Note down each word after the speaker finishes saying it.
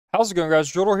How's it going, guys?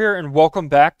 Drewdle here, and welcome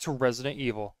back to Resident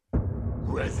Evil.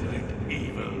 Resident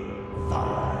Evil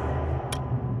 5.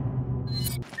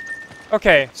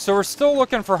 Okay, so we're still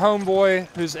looking for Homeboy,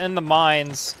 who's in the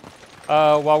mines,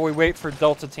 while we wait for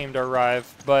Delta Team to arrive.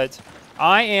 But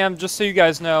I am, just so you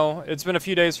guys know, it's been a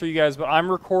few days for you guys, but I'm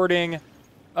recording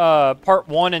part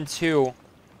 1 and 2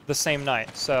 the same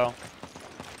night. So,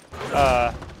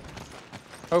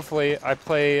 hopefully I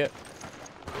play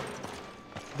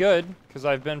good, because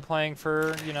I've been playing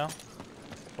for, you know,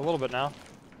 a little bit now.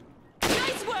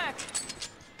 Nice work.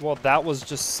 Well, that was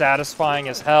just satisfying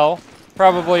as hell.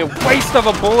 Probably a waste of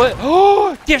a bullet.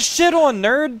 Oh, get shit on,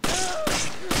 nerd!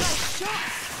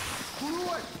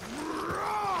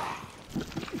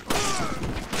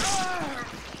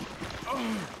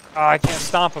 Oh, I can't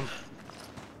stomp him.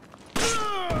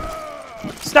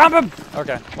 Stomp him!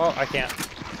 Okay, well, I can't.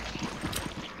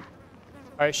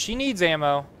 Alright, she needs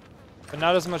ammo. But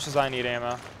not as much as I need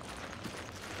ammo.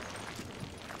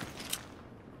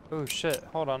 Oh shit,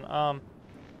 hold on.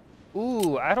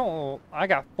 Ooh, I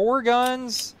got 4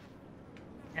 guns.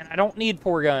 And I don't need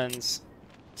 4 guns.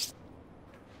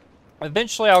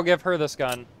 Eventually I'll give her this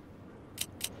gun.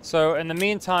 So in the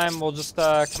meantime, we'll just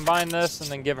combine this and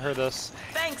then give her this.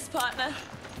 Thanks, partner.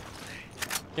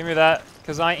 Give me that,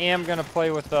 because I am gonna play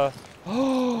with the...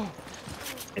 Oh!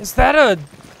 Is that a...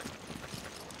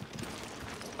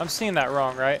 I'm seeing that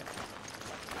wrong, right?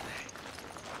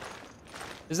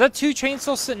 Is that 2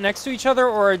 chainsaws sitting next to each other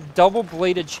or a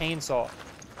double-bladed chainsaw?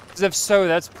 Because if so,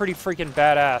 that's pretty freaking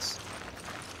badass.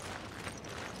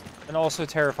 And also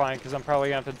terrifying, because I'm probably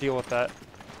going to have to deal with that.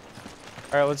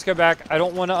 Alright, let's go back. I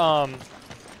don't want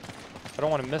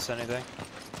to miss anything.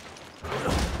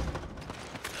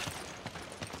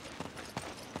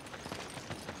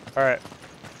 Alright.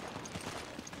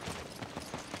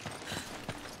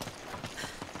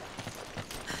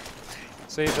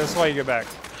 See, that's why you go back.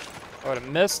 I would have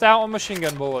missed out on machine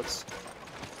gun bullets.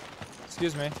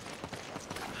 Excuse me.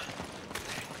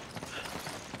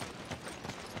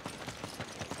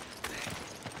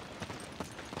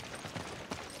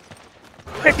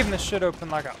 Picking this shit open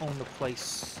like I own the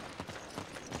place.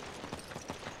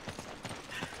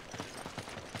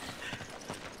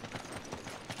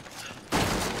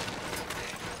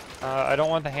 I don't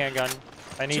want the handgun.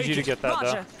 I need you to get that,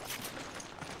 though.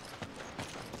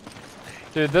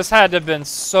 Dude, this had to have been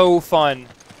so fun.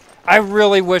 I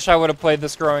really wish I would have played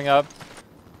this growing up.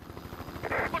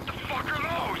 What the fuck are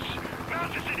those?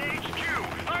 Masses in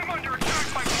HQ. I'm under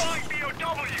attack by flying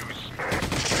BOWs.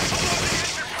 Hello,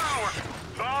 the power.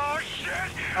 Oh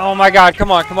shit! Oh my god,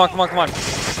 come on, come on, come on, come on.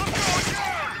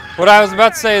 What I was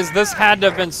about to say is this had to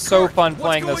have been so fun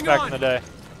playing this back in the day.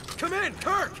 Come in,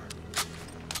 Kirk!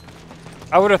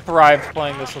 I would have thrived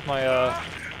playing this with my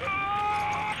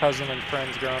cousin and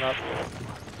friends growing up.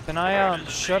 Can I,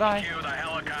 should I? The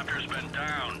helicopter's been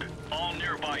downed. All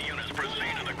nearby units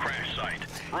proceed to the crash site.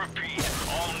 Repeat,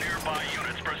 all nearby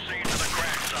units proceed to the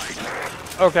crash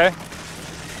site. Okay.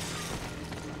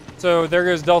 So there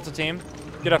goes Delta Team.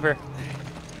 Get up here.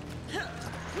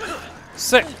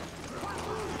 Sick.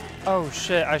 Oh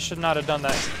shit, I should not have done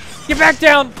that. Get back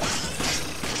down!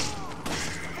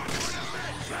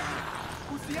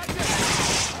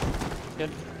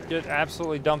 Get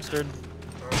absolutely dumpstered.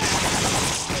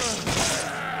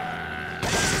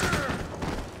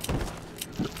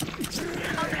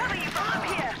 I'll cover you from up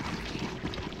here.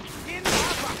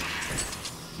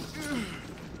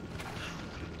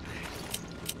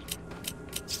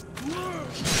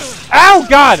 Ow,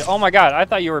 God! Oh my god, I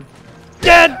thought you were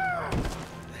dead!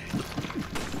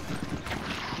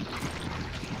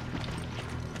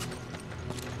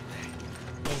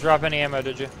 Didn't drop any ammo,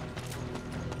 did you?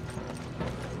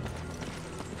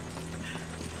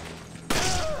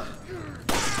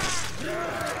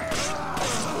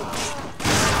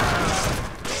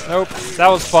 Nope, that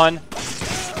was fun.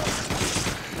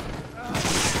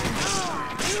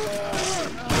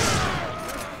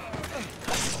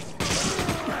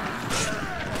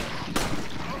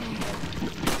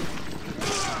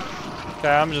 Okay,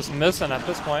 I'm just missing at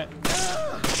this point.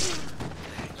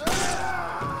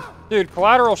 Dude,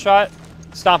 collateral shot.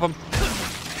 Stop him.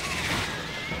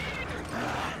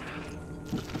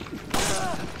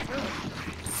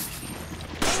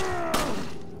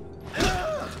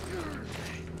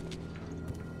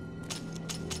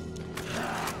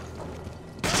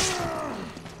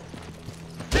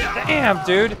 Damn,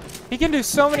 dude. He can do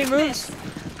so many moves.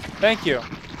 Thank you.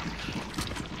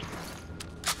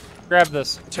 Grab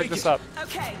this. Pick this up.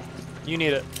 Okay. You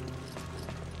need it.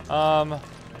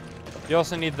 You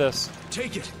also need this.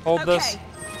 Take it. Hold this. Okay.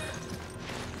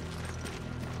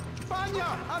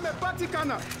 Panya, I'm a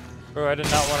Vaticana. Oh, I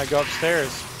did not want to go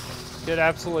upstairs. Get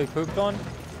absolutely pooped on.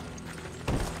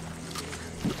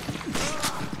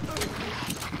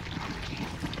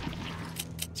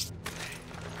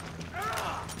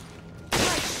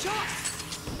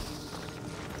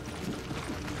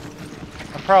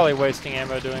 I'm probably wasting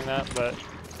ammo doing that, but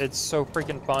it's so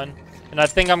freaking fun. And I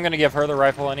think I'm gonna give her the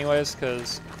rifle anyways,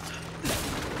 because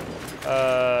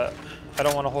I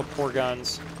don't want to hold 4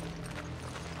 guns.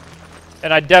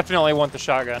 And I definitely want the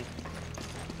shotgun.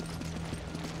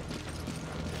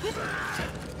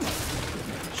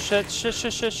 Shit, shit,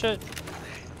 shit, shit, shit.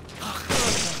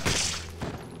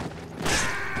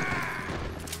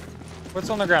 What's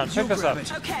on the ground? Pick this up.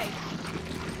 Okay.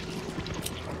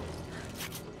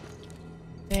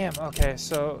 Damn, okay,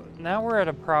 so now we're at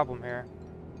a problem here.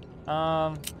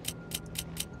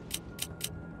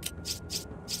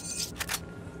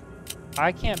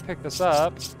 I can't pick this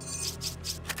up.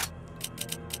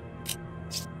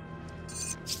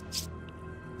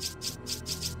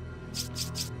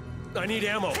 I need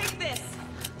ammo. Take this.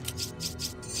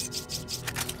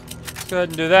 Go ahead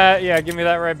and do that. Yeah, give me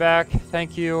that right back.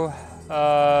 Thank you.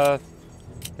 God,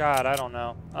 I don't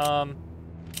know.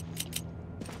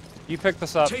 You pick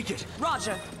this up. Take it.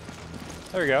 Roger.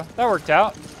 There we go. That worked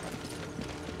out.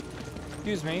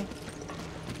 Excuse me.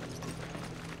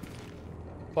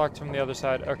 Blocked from the other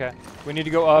side. Okay. We need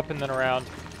to go up and then around.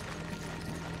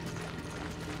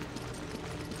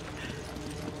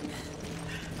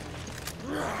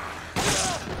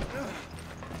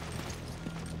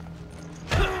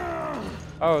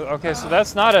 Oh, okay, so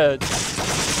that's not a...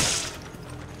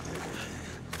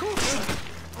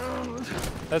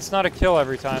 That's not a kill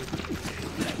every time.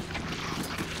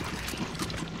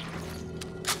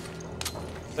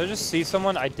 Did I just see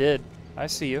someone? I did. I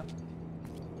see you.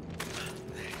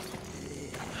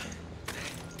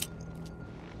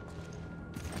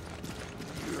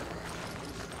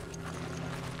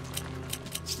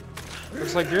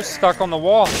 Looks like you're stuck on the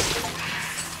wall.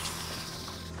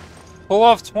 Pull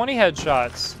off 20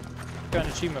 headshots. Got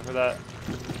an achievement for that.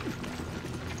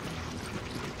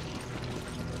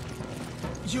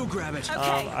 You grab it. Okay.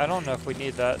 I don't know if we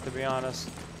need that, to be honest.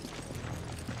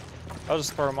 I'll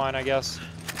just throw mine, I guess.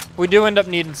 If we do end up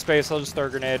needing space, I'll just throw a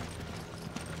grenade.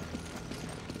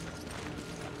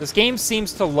 This game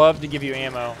seems to love to give you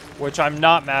ammo, which I'm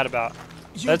not mad about.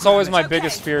 That's always my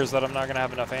biggest fear, is that I'm not going to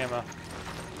have enough ammo.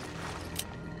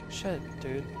 Shit,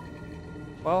 dude.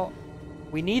 Well,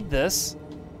 we need this.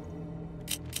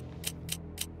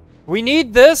 We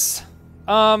need this.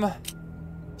 What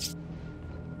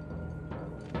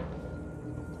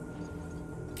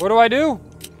do I do?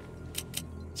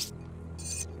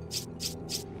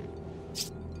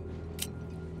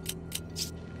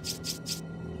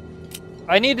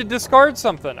 I need to discard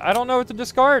something. I don't know what to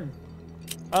discard.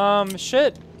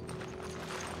 Shit.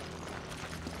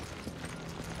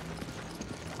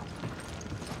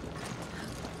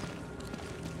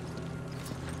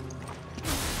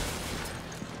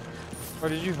 What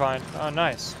did you find? Oh,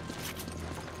 nice.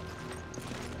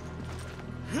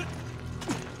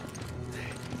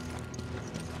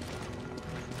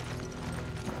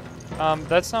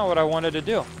 That's not what I wanted to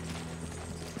do.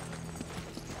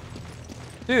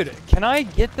 Dude, can I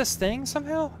get this thing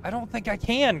somehow? I don't think I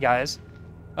can, guys.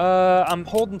 I'm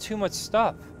holding too much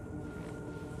stuff.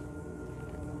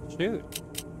 Shoot.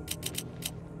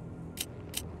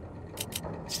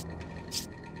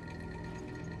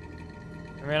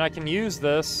 I mean, I can use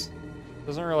this.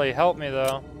 Doesn't really help me,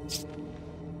 though.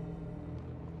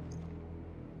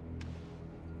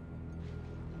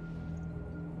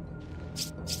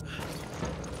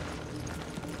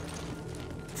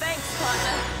 Thanks,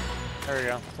 partner. There we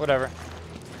go. Whatever.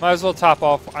 Might as well top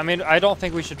off. I mean, I don't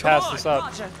think we should pass this up.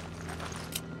 Roger.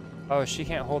 Oh, she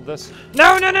can't hold this.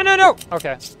 No, no, no, no, no!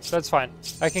 Okay, that's fine.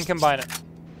 I can combine it.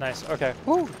 Nice, okay.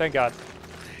 Woo, thank God.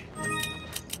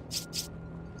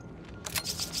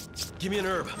 Give me an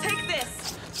herb. Take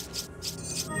this.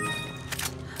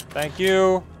 Thank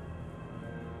you.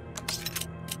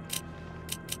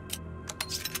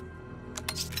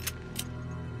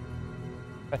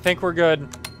 I think we're good.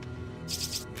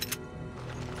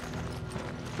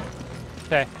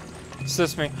 Okay,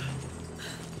 assist me.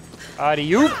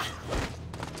 Adieu.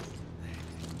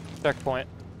 Checkpoint.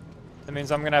 That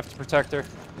means I'm gonna have to protect her.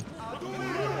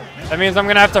 That means I'm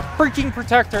gonna have to freaking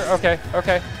protect her. Okay,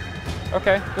 okay.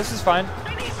 Okay, this is fine.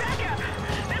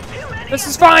 This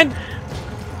is fine!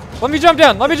 Let me jump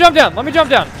down, let me jump down, let me jump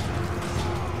down.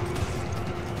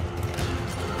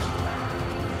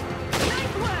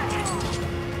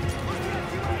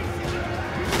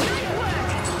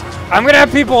 I'm gonna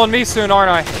have people on me soon,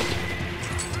 aren't I?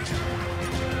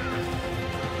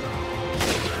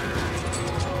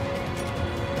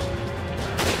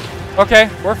 Okay,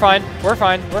 we're fine. We're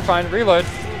fine. We're fine. Reload.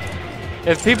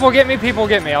 If people get me, people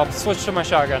get me. I'll switch to my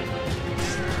shotgun.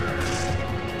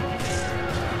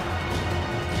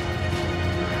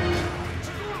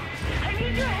 I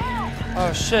need your help.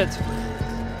 Oh, shit.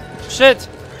 Shit.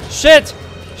 Shit.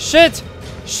 Shit.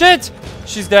 Shit.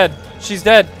 She's dead. She's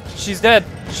dead. She's dead.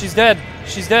 She's dead.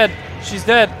 She's dead. She's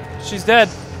dead. She's dead.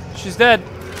 She's dead.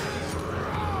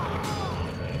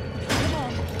 Come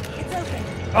on. It's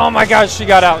open. Oh my gosh, she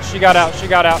got out. She got out. She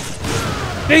got out.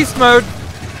 Beast mode.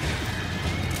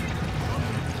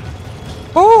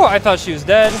 Oh, I thought she was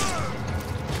dead.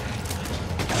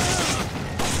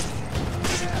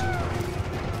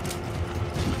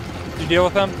 You deal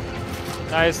with them?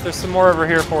 Nice. There's some more over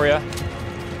here for you.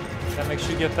 That makes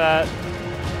you get that.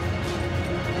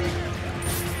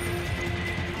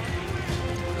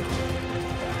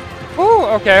 Ooh,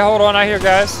 okay, hold on. I hear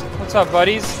guys. What's up,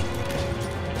 buddies?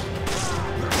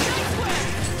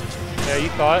 Yeah, you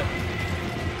thought.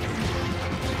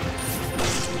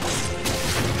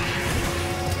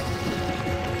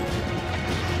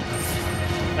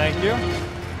 Thank you.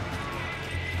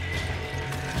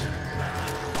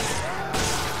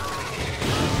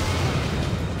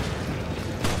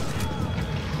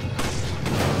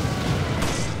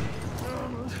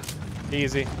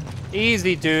 Easy.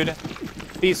 Easy, dude.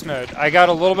 Beast mode. I got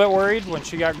a little bit worried when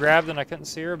she got grabbed and I couldn't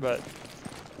see her, but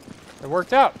it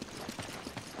worked out.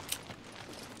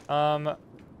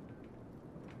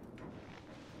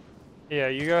 Yeah,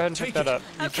 you go ahead and pick that up.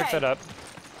 You pick that up.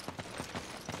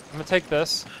 I'm gonna take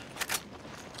this.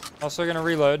 Also gonna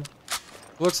reload.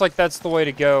 Looks like that's the way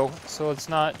to go, so let's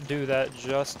not do that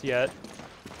just yet.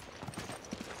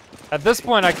 At this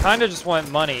point, I kind of just want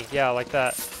money. Yeah, like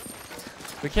that.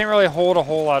 We can't really hold a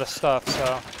whole lot of stuff,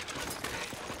 so.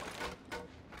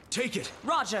 Take it.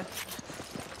 Roger.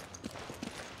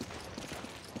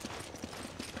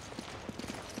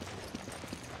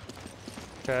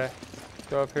 Okay,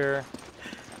 go up here.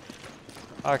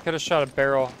 Oh, I could have shot a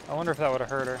barrel. I wonder if that would have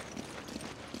hurt her.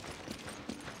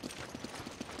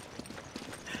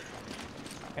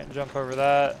 Can't jump over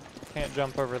that. Can't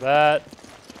jump over that.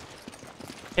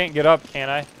 Can't get up, can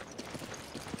I?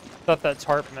 Thought that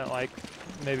tarp meant like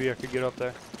maybe I could get up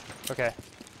there. Okay.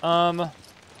 Can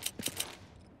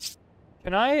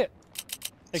I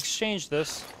exchange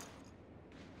this?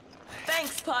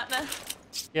 Thanks, partner.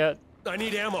 Yeah. I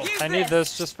need ammo. Use I need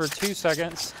this just for 2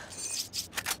 seconds.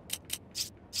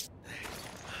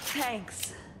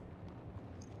 Thanks.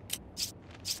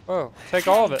 Whoa, take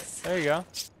all of it. There you go.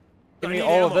 Give I me need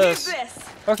all of ammo. Use this. this.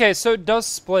 Okay, so it does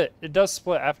split. It does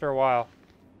split after a while.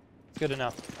 Good to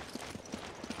know.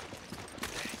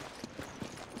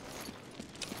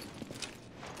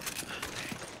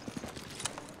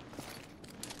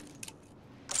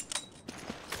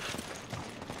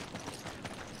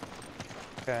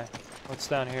 Okay, what's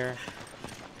down here?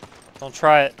 Don't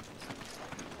try it.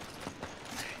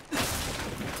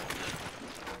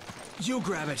 You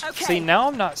grab it. Okay. See, now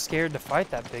I'm not scared to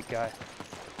fight that big guy.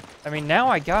 I mean, now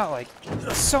I got, like,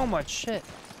 so much shit.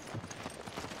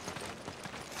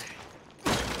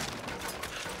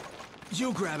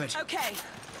 You grab it. Okay.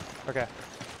 Okay.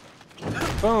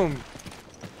 Boom.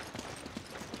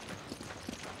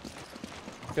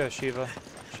 Go, Shiva.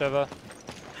 Shiva.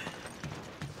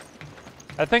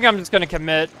 I think I'm just gonna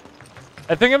commit.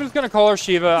 I think I'm just gonna call her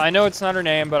Shiva. I know it's not her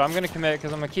name, but I'm gonna commit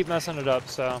because I'm gonna keep messing it up,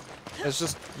 so. It's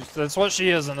just, that's what she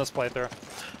is in this playthrough.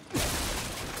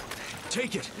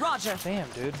 Take it. Roger. Damn,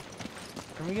 dude.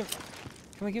 Can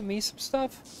we get me some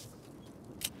stuff?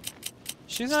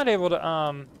 She's not able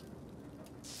to,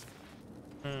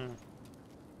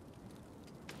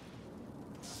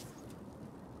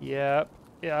 Yep.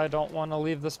 Yeah, I don't want to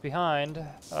leave this behind.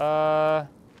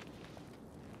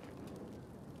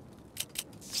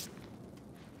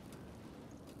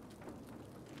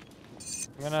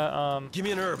 I'm gonna, Give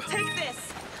me an herb. Take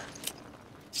this.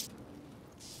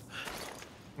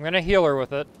 I'm gonna heal her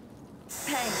with it.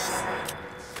 Thanks.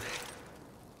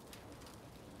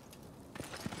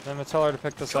 Then I'm gonna tell her to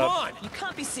pick this Come up. on. You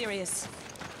can't be serious.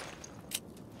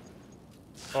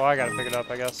 Oh, I gotta pick it up,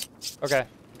 I guess. Okay.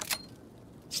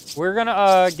 We're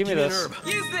gonna, give me Give me an this. herb.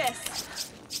 Use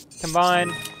this.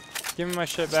 Combine. Give me my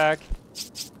shit back.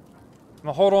 I'm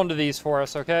gonna hold on to these for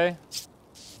us, okay?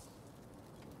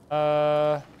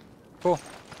 Cool.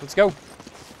 Let's go.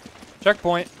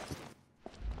 Checkpoint.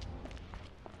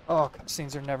 Oh,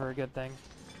 cutscenes are never a good thing.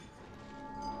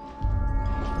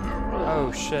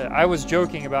 Oh shit. I was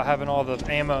joking about having all the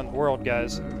ammo in the world,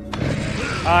 guys.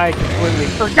 I completely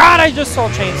forgot I just saw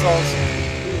chainsaws.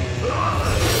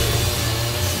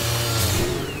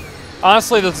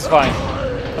 Honestly, this is fine.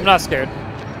 I'm not scared.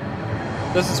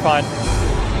 This is fine.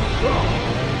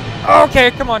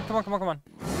 Okay, come on, come on, come on, come on.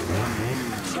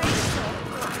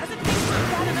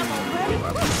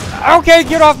 Okay,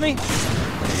 get off me!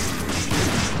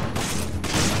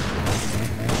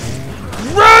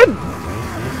 Run!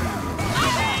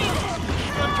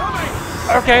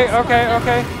 Okay, okay,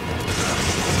 okay.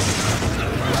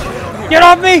 Get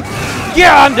off me!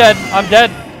 Yeah, I'm dead. I'm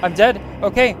dead. I'm dead.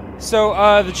 Okay, so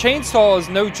the chainsaw is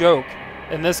no joke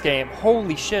in this game.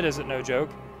 Holy shit, is it no joke?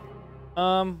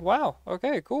 Wow.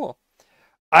 Okay, cool.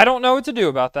 I don't know what to do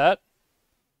about that.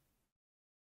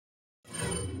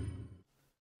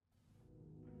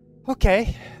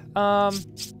 Okay.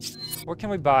 What can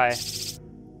we buy?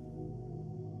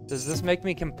 Does this make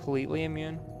me completely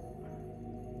immune?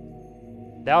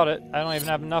 Doubt it. I don't even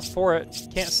have enough for it.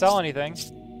 Can't sell anything.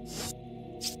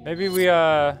 Maybe we,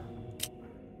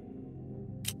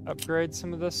 upgrade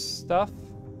some of this stuff?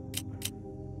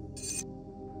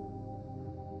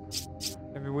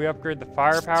 Maybe we upgrade the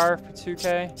firepower for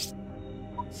 2K?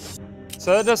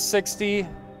 So that does 60.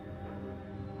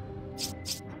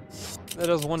 That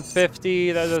does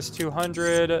 150. That does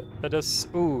 200. That does...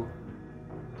 Ooh.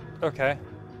 Okay.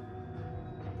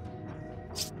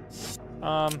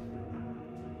 Yeah,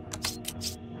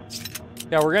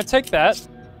 we're gonna take that.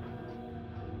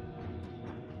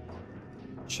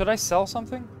 Should I sell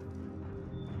something?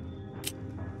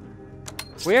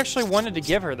 We actually wanted to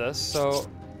give her this, so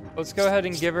let's go ahead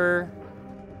and give her...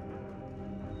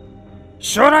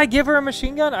 Should I give her a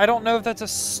machine gun? I don't know if that's a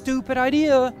stupid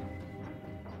idea.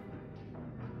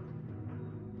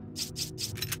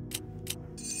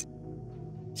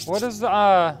 What is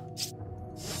the,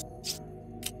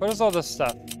 what is all this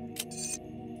stuff?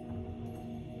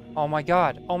 Oh my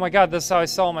god. Oh my god, this is how I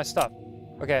sell all my stuff.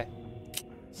 Okay.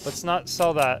 Let's not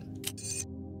sell that.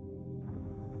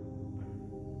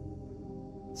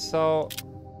 So,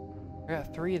 I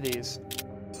got 3 of these.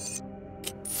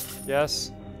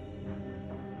 Yes.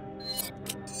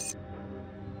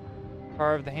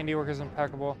 Power of the handiwork is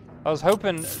impeccable. I was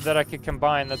hoping that I could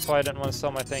combine. That's why I didn't want to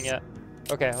sell my thing yet.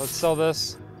 Okay, let's sell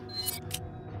this.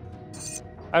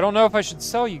 I don't know if I should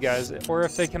sell you guys or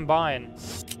if they combine.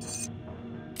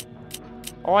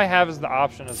 All I have is the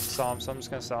option to sell them, so I'm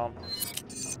just going to sell them.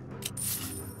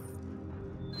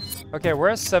 Okay, we're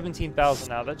at 17,000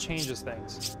 now. That changes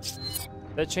things.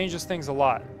 That changes things a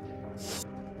lot.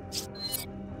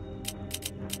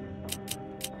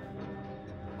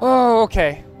 Oh,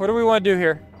 okay. What do we want to do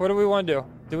here? What do we want to do?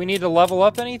 Do we need to level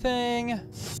up anything?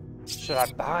 Should I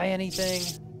buy anything?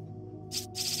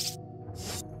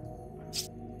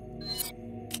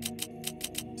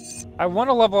 I want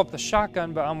to level up the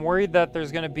shotgun, but I'm worried that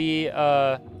there's going to be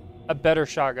a better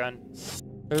shotgun.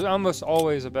 There's almost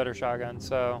always a better shotgun,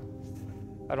 so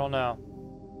I don't know.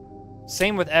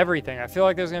 Same with everything. I feel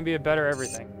like there's going to be a better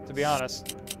everything, to be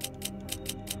honest.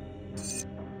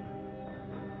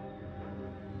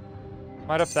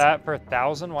 Might up that for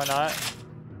 1,000, why not?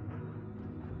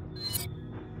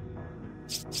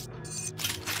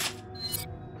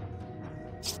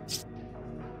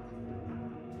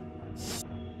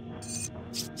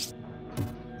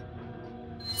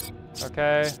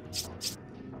 Okay.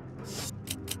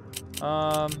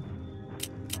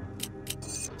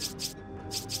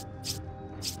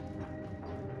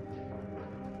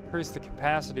 Increase the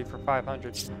capacity for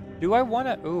 500. Do I want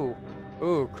to?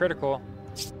 Ooh, critical.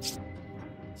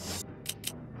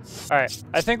 All right,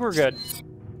 I think we're good.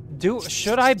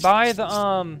 Should I buy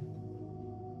the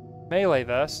melee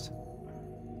vest?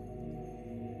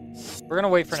 We're gonna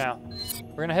wait for now.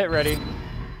 We're gonna hit ready.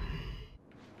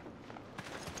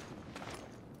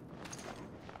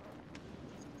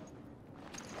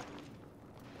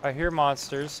 I hear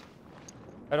monsters.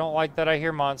 I don't like that I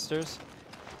hear monsters.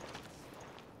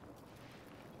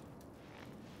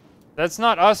 That's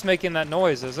not us making that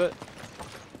noise, is it?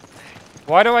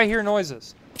 Why do I hear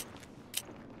noises?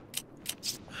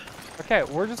 Okay,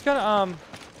 we're just gonna,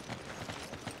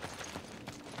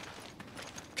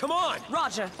 Come on!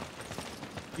 Roger.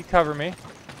 You cover me.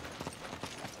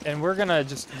 And we're gonna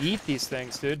just yeet these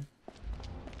things, dude.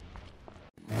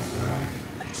 A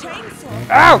chainsaw.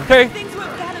 Ow, okay. Things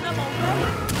weren't bad enough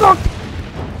already. Fuck!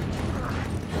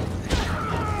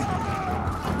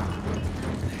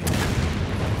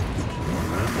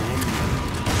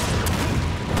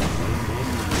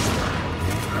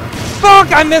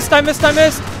 Fuck! I missed!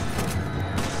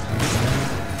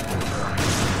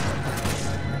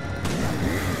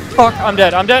 Fuck, I'm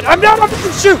dead.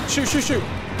 Shoot.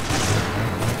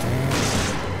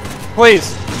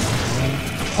 Please.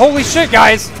 Holy shit,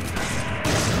 guys.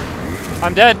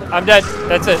 I'm dead.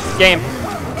 That's it. Game.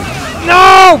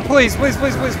 No! Please.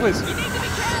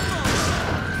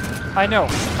 I know,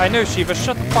 Shiva.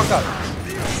 Shut the fuck up.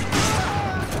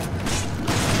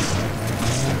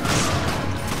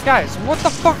 Guys, what the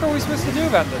fuck are we supposed to do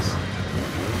about this?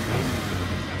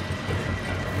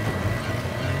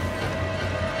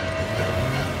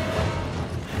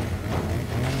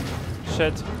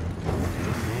 Shit.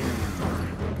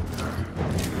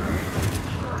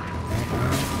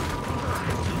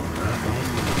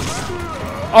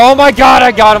 Oh my god,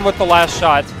 I got him with the last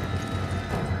shot.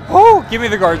 Oh, give me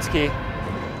the guard's key.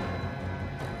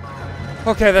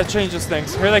 Okay, that changes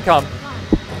things. Here they come.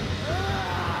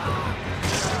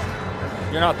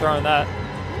 You're not throwing that.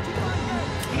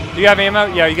 Do you have ammo?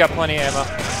 Yeah, you got plenty of ammo.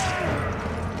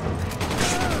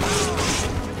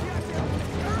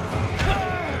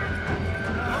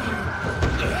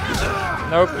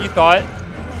 Nope, you thought.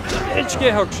 Did you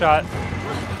get hook shot?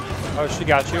 Oh, she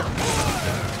got you.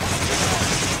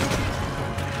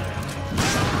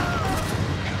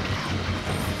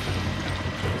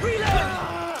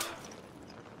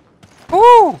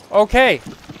 Woo! Okay.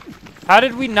 How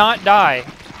did we not die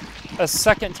a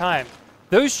second time?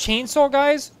 Those chainsaw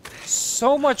guys,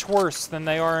 so much worse than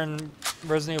they are in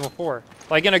Resident Evil 4.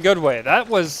 Like, in a good way. That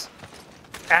was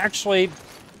actually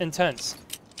intense.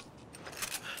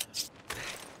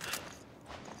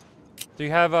 Do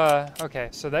you have okay,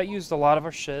 so that used a lot of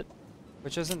our shit,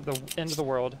 which isn't the end of the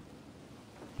world.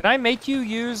 Can I make you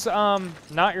use,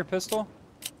 not your pistol?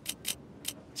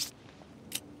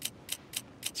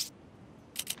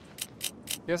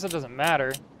 Guess it doesn't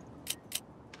matter.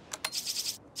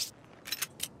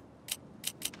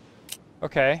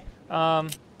 Okay,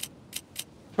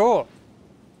 cool.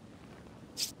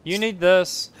 You need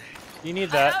this. You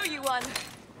need that. I owe you one.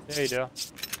 Yeah, you do.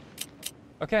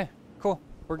 Okay, cool.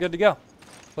 We're good to go.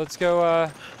 Let's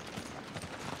go,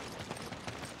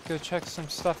 go check some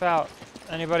stuff out.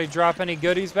 Anybody drop any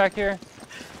goodies back here?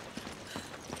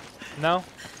 No?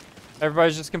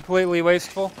 Everybody's just completely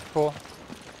wasteful? Cool.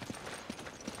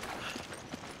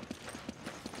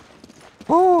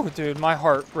 Woo, dude, my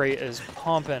heart rate is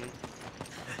pumping.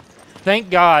 Thank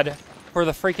God for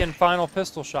the freaking final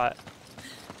pistol shot.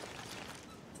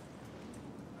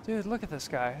 Dude, look at this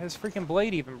guy. His freaking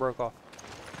blade even broke off.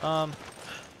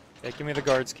 Yeah, give me the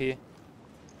guard's key.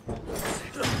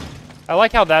 I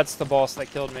like how that's the boss that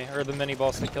killed me, or the mini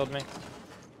boss that killed me.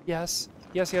 Yes.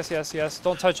 Yes, yes, yes, yes.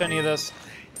 Don't touch any of this.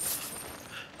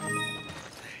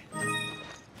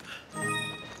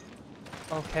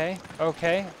 Okay,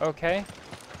 okay, okay.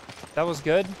 That was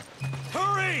good.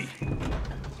 Hurry!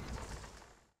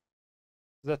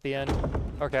 Is that the end?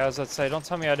 Okay, I was about to say, don't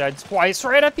tell me I died twice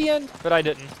right at the end, but I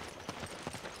didn't.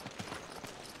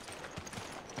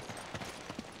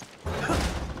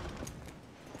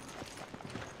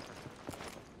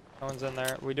 No one's in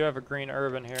there. We do have a green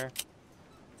herb in here.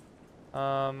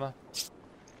 I'll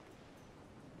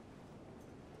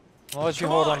let you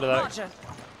hold on to that. Roger.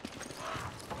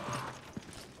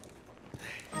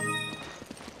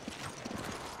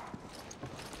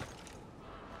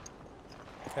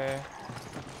 Okay.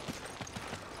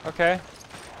 Okay.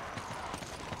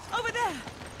 Over there.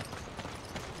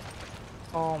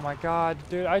 Oh my god,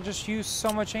 dude, I just used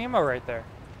so much ammo right there.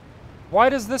 Why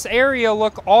does this area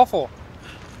look awful?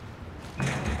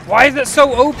 Why is it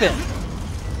so open?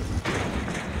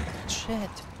 Shit,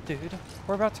 dude.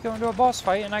 We're about to go into a boss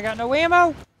fight and I got no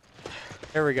ammo.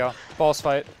 There we go. Boss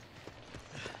fight.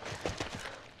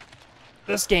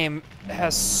 This game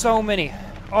has so many.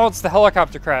 Oh, it's the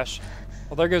helicopter crash.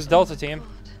 Well, there goes Delta Team.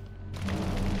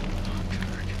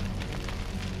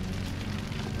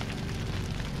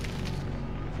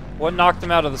 What knocked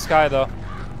him out of the sky, though?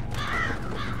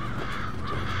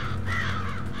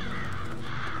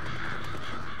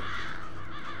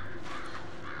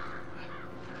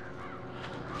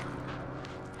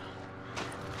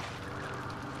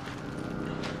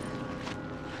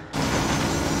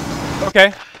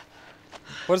 Okay.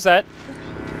 What is that?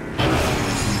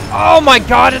 Oh my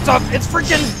god, it's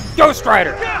freaking Ghost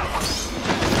Rider!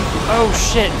 Oh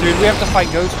shit, dude, we have to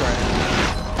fight Ghost Rider.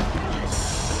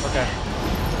 Okay.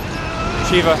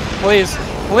 Shiva, please,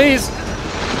 please!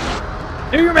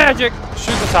 Do your magic!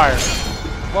 Shoot the tire.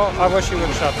 Well, I wish he would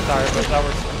have shot the tire, but that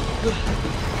works.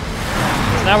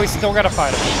 So now we still gotta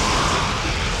fight him.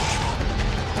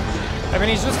 I mean,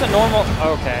 he's just a normal...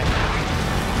 Okay.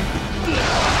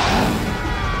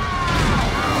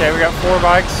 Okay, we got 4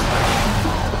 bikes.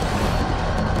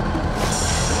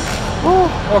 Woo,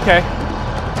 okay.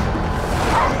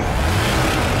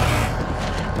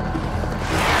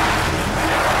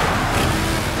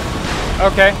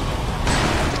 Okay.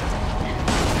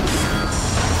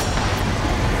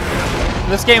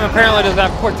 This game apparently doesn't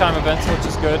have quick time events, which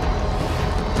is good.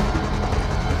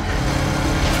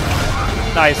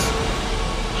 Nice.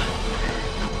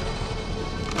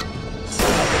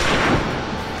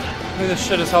 Maybe this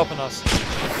shit is helping us.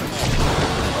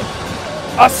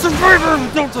 A survivor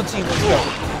of Delta Team, let's go.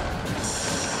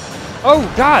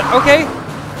 Oh god, okay.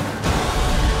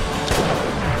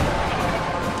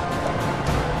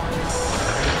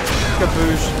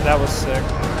 Kaboosh, that was sick.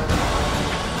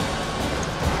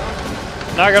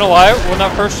 Not gonna lie, when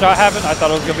that first shot happened, I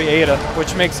thought it was gonna be Ada,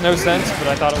 which makes no sense, but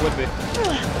I thought it would be.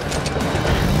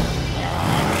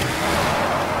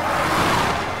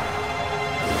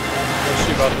 What's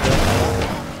she about to do?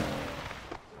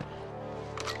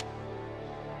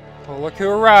 Well, look who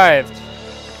arrived.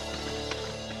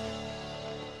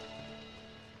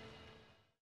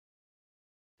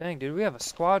 Dang, dude, we have a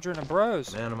squadron of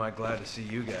bros. Man, am I glad to see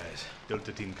you guys.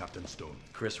 Delta Team Captain Stone.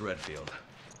 Chris Redfield.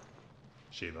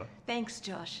 Shiva. Thanks,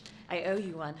 Josh. I owe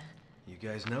you one. You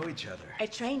guys know each other. I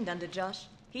trained under Josh.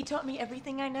 He taught me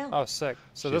everything I know. Oh, sick.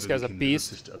 So Shiva this guy's a became the little beast.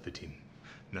 sister of the team.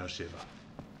 Now, Shiva,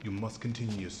 you must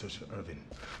continue your search for Irvin.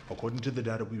 According to the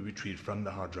data we retrieved from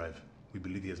the hard drive, we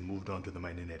believe he has moved on to the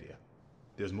mining area.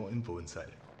 There's more info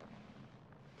inside.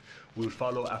 We will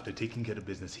follow after taking care of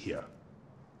business here.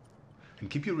 And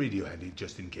keep your radio handy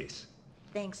just in case.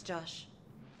 Thanks, Josh.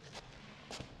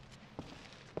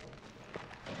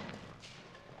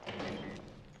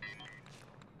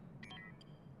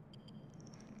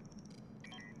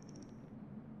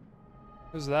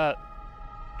 Who's that?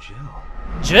 Jill.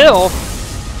 Jill?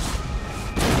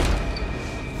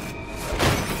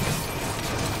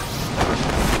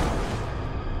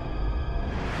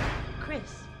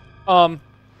 Chris, Are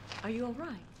you all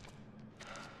right?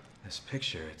 This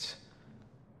picture, it's...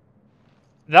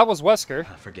 that was Wesker.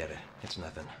 forget it. It's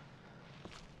nothing.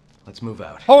 Let's move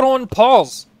out. Hold on,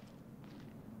 pause.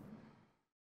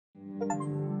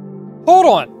 Hold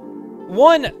on.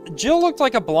 One, Jill looked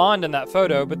like a blonde in that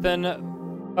photo, but then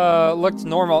looked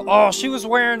normal. Oh, she was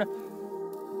wearing...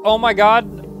 oh my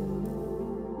god.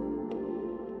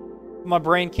 My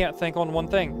brain can't think on one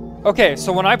thing. Okay,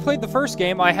 so when I played the first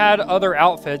game, I had other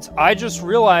outfits. I just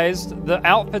realized the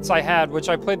outfits I had, which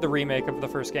I played the remake of the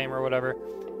first game or whatever,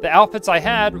 the outfits I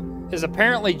had is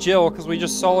apparently Jill, because we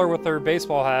just saw her with her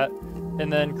baseball hat,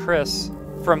 and then Chris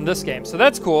from this game. So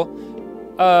that's cool.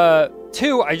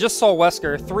 2, I just saw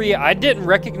Wesker. 3, I didn't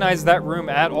recognize that room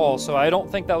at all, so I don't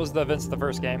think that was the events of the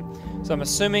first game. So I'm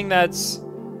assuming that's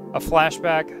a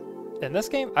flashback in this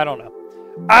game? I don't know.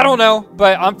 I don't know,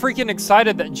 but I'm freaking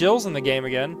excited that Jill's in the game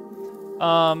again.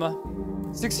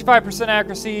 65%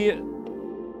 accuracy.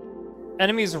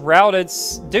 Enemies routed.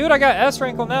 Dude, I got S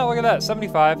rank on that. Look at that.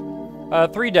 75.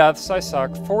 3 deaths. I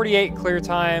suck. 48 clear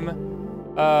time.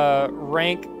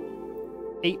 Rank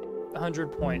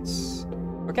 800 points.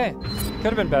 Okay. Could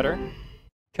have been better.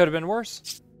 Could have been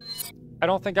worse. I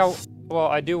don't think I... well,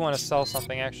 I do want to sell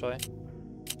something, actually.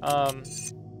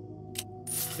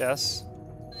 Yes.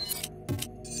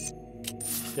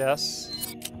 Yes.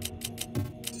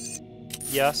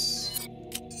 Yes.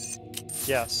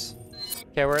 Yes.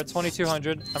 Okay, we're at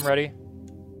 2200. I'm ready.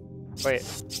 Wait.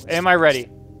 Am I ready? Do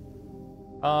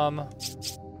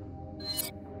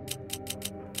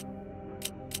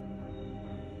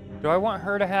I want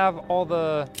her to have all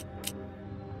the...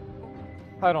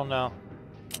 I don't know.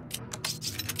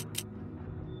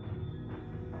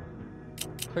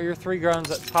 Put your 3 guns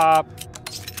at top.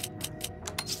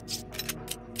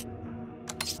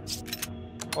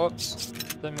 Whoops.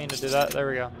 Didn't mean to do that. There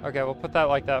we go. Okay, we'll put that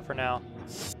like that for now.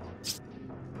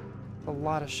 A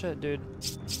lot of shit, dude.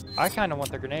 I kind of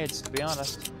want the grenades, to be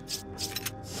honest.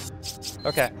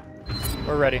 Okay.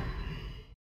 We're ready.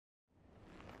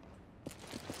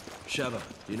 Sheva,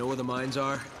 do you know where the mines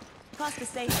are? Across the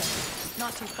station.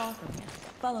 Not too far from here.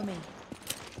 Follow me.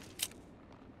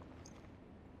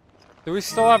 Do we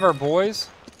still have our boys?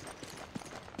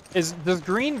 Does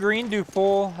green do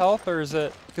full health, or is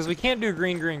it... because we can't do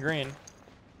green.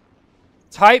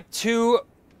 Type 2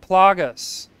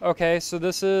 Plagas. Okay, so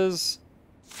this is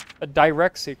a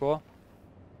direct sequel.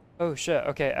 Oh shit,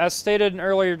 okay. As stated in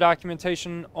earlier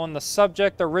documentation on the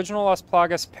subject, the original Las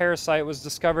Plagas parasite was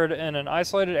discovered in an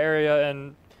isolated area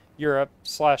in Europe /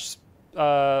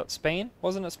 Spain?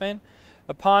 Wasn't it Spain?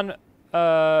 Upon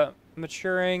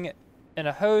maturing in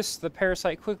a host, the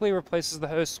parasite quickly replaces the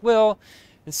host's will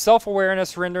and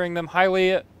self-awareness, rendering them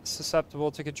highly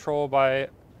susceptible to control by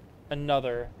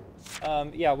another.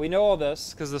 Yeah, we know all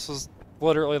this, because this was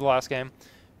literally the last game.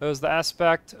 It was the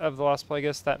aspect of the Las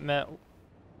Plagas that meant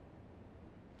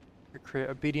to create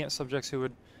obedient subjects who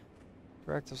would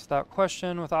direct us without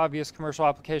question. With obvious commercial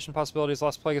application possibilities,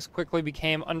 Las Plagas quickly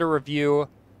became under review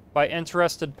by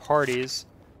interested parties.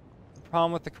 The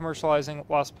problem with the commercializing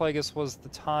Las Plagas was the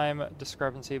time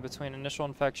discrepancy between initial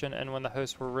infection and when the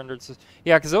hosts were rendered.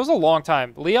 Yeah, because it was a long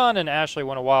time. Leon and Ashley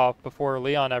went a while before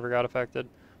Leon ever got affected.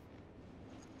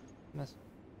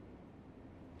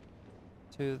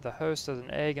 To the host as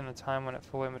an egg and the time when it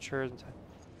fully matured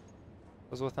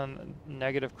was within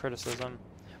negative criticism.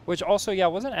 Which also, yeah,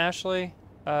 wasn't Ashley?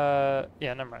 Yeah,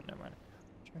 never mind.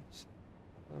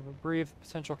 Brief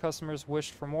potential customers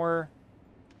wished for more.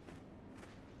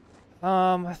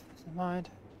 With this in mind,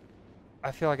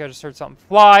 I feel like I just heard something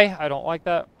fly. I don't like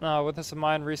that. With this in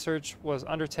mind, research was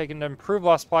undertaken to improve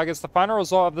Las Plagas. The final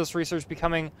result of this research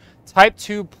becoming Type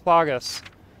 2 Plagas.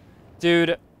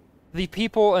 Dude, the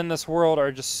people in this world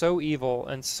are just so evil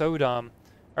and so dumb.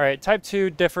 Alright, Type 2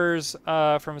 differs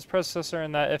from its predecessor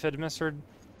in that if administered,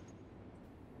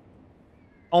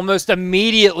 almost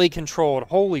immediately controlled.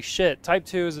 Holy shit. Type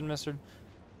 2 is administered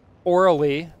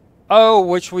orally. Oh,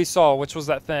 which we saw, which was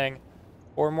that thing.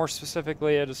 Or more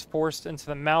specifically, it is forced into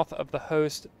the mouth of the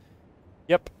host.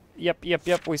 Yep.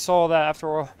 We saw that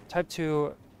after all. Type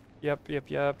 2. Yep.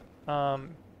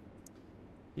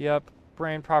 Yep.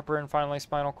 Brain proper and finally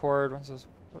spinal cord.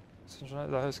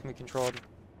 The host can be controlled.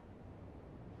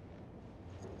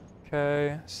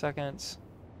 Okay, seconds.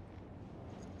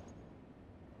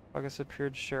 Plagas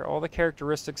appeared to share all the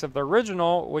characteristics of the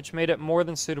original, which made it more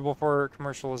than suitable for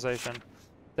commercialization.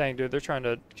 Dang, dude, they're trying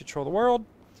to control the world.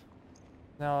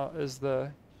 Now is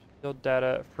the field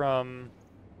data from...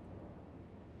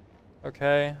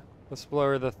 Okay, let's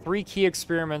blow the 3 key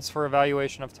experiments for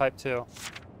evaluation of Type 2.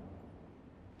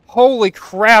 Holy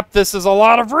crap, this is a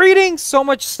lot of reading! So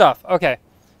much stuff. Okay.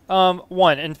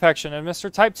 1. Infection. Administer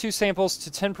Type 2 samples to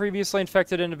 10 previously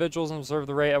infected individuals and observe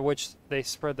the rate at which they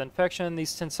spread the infection.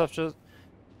 These 10 subjects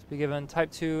to be given Type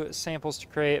 2 samples to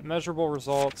create measurable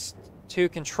results. 2.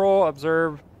 Control.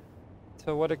 Observe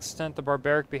to what extent the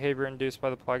barbaric behavior induced by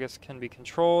the Plagas can be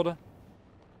controlled.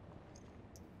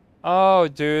 Oh,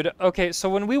 dude. Okay, so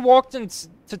when we walked into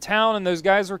town and those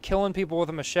guys were killing people with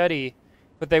a machete,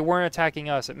 but they weren't attacking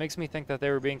us, it makes me think that they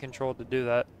were being controlled to do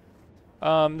that.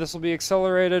 This will be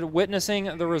accelerated.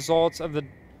 Witnessing the results of the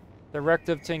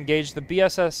directive to engage the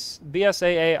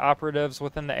BSAA operatives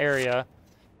within the area.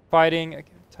 Fighting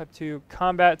Type 2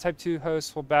 combat. Type 2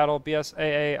 hosts will battle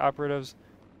BSAA operatives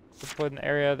deployed in the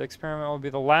area. The experiment will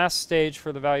be the last stage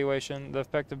for the evaluation. The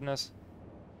effectiveness.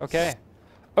 Okay.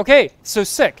 Okay, so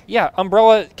sick. Yeah,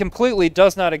 Umbrella completely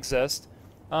does not exist.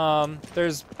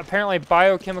 There's apparently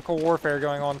biochemical warfare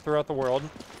going on throughout the world.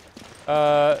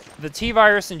 The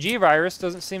T-virus and G-virus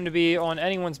doesn't seem to be on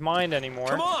anyone's mind anymore.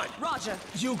 Come on! Roger.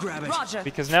 You grab it. Roger.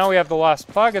 Because now we have the Las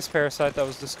Plagas parasite that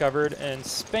was discovered in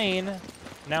Spain.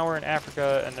 Now we're in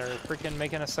Africa, and they're freaking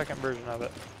making a second version of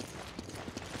it.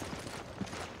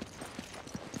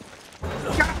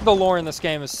 God, the lore in this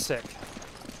game is sick.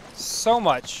 So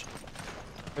much.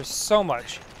 There's so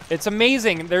much. It's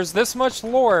amazing. There's this much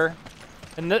lore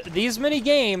in these many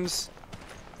games,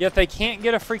 yet they can't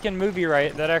get a freaking movie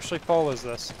right that actually follows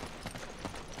this.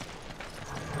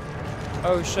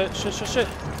 Oh, shit.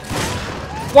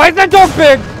 Why is that dog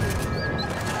big?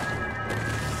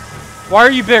 Why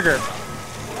are you bigger?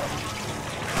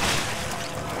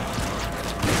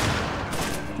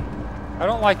 I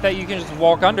don't like that you can just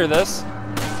walk under this.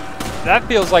 That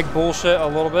feels like bullshit a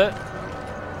little bit.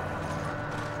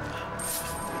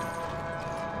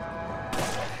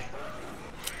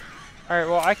 Alright,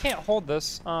 well, I can't hold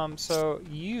this, so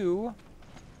you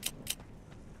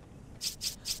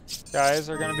guys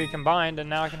are going to be combined, and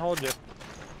now I can hold you.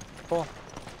 Cool.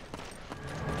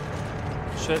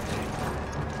 Shit.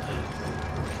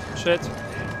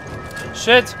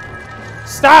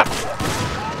 Stop!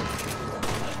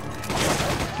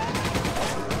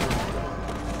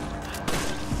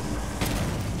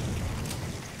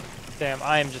 Damn,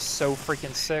 I am just so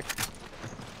freaking sick.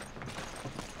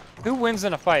 Who wins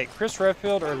in a fight, Chris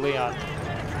Redfield or Leon?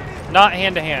 Not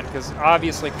hand-to-hand, because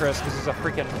obviously Chris, because he's a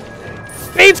freaking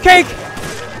beefcake!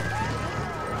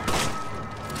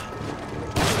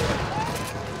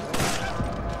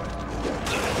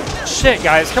 Shit,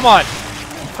 guys, come on!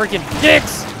 Freaking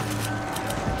dicks!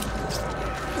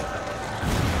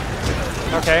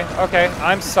 Okay,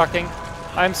 I'm sucking.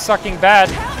 I'm sucking bad.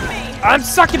 I'm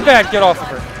sucking bad! Get off of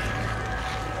her.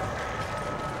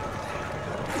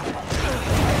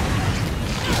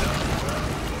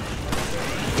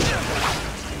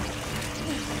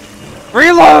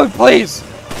 Reload, please!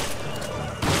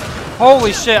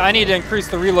 Holy shit, I need to increase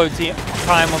the reload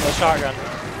time on the shotgun.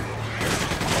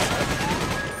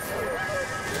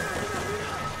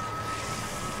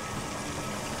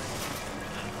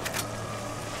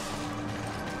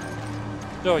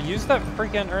 Jill, use that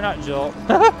freaking, or not Jill.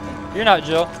 You're not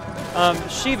Jill.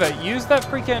 Shiva, use that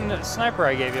freaking sniper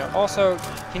I gave you. Also,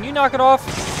 can you knock it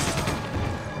off?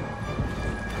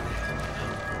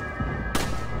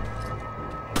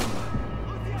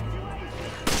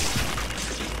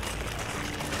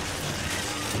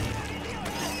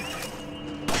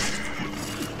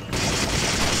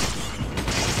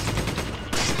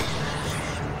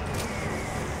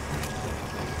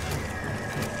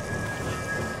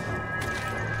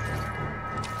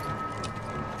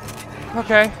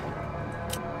 Okay.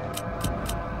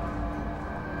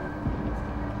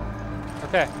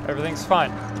 Okay, everything's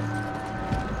fine.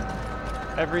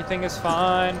 Everything is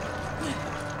fine.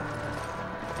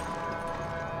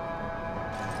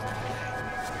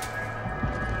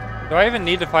 Do I even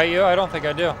need to fight you? I don't think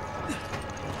I do.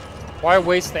 Why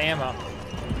waste the ammo?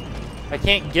 I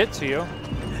can't get to you.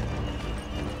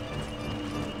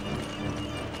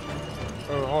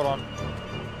 Oh, hold on.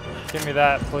 Give me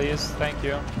that, please. Thank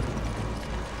you.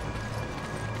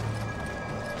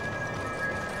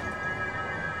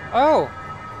 Oh!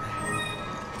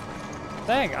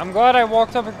 Dang, I'm glad I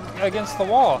walked up against the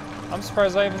wall. I'm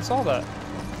surprised I even saw that.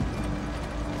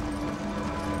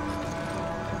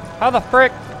 How the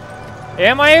frick?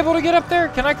 Am I able to get up there?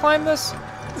 Can I climb this?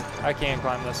 I can't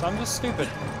climb this. I'm just stupid.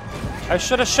 I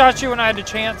should have shot you when I had a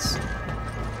chance.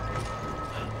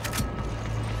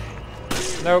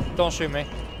 Nope, don't shoot me.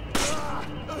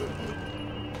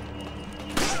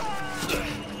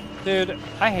 Dude,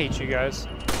 I hate you guys.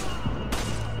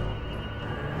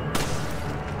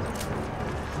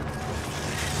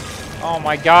 Oh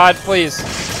my god, please.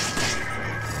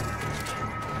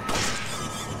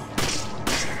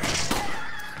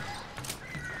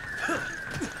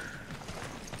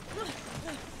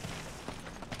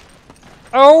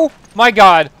 Oh my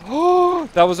god. Oh,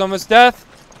 that was almost death.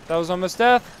 That was almost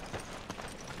death.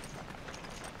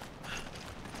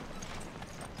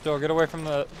 Jill, get away from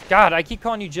the... God, I keep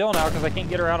calling you Jill now because I can't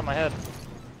get her out of my head.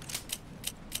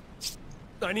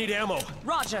 I need ammo.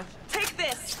 Roger, take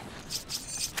this.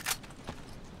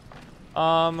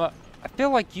 I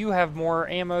feel like you have more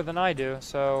ammo than I do,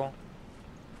 so...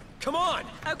 Come on!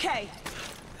 Okay.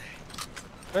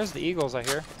 There's the eagles, I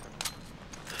hear.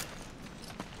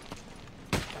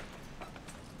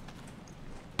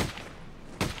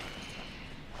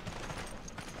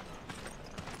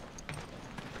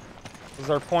 Is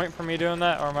there a point for me doing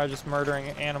that, or am I just murdering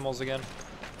animals again?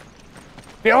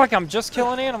 I feel like I'm just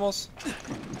killing animals.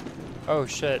 Oh,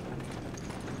 shit.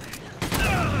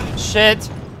 Shit!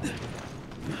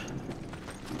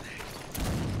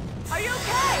 Are you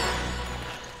okay?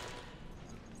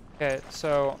 Okay,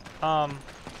 so,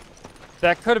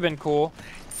 that could have been cool,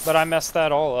 but I messed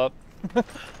that all up.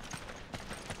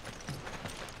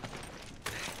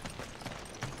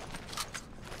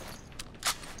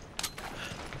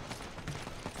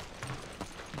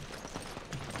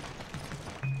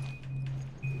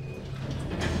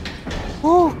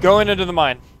 Woo! Going into the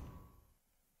mine.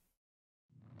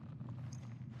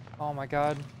 Oh my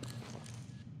god.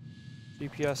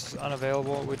 GPS is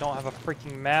unavailable. We don't have a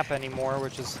freaking map anymore,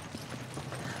 which is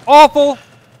awful!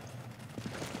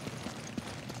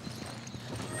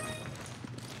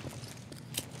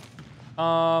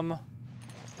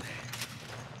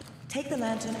 Take the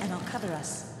lantern and I'll cover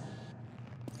us.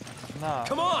 No.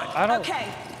 Come on! I don't...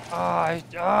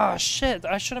 Okay. Shit.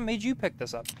 I should have made you pick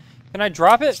this up. Can I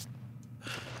drop it?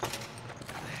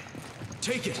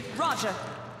 Take it. Roger.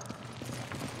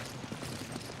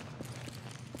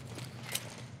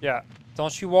 Yeah.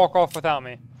 Don't you walk off without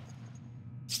me.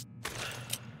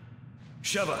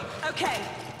 Sheva, Okay.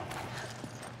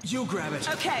 you grab it.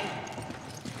 Okay.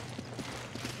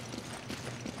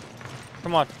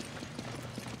 Come on.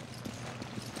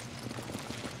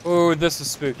 Ooh, this is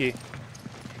spooky.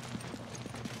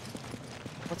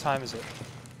 What time is it?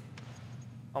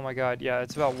 Oh my god, yeah,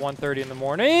 it's about 1:30 in the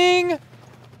morning!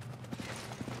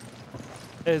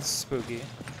 It's spooky.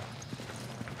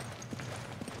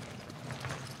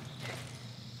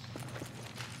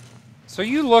 So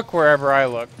you look wherever I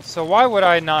look, so why would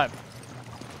I not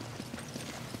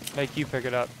make you pick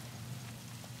it up?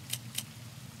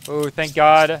 Oh, thank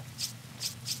God.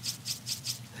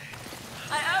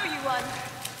 I owe you one.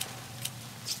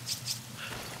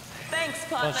 Thanks,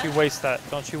 partner. Don't you waste that.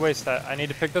 Don't you waste that. I need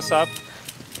to pick this up.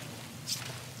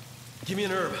 Give me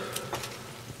an herb.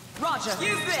 Roger.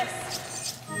 Use this.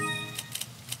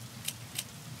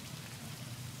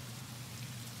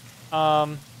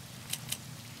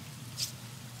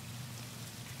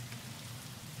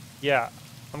 Yeah.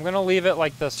 I'm gonna leave it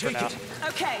like this for Take now. it.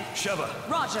 Okay. Sheva,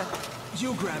 Roger.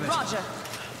 you grab it. Roger.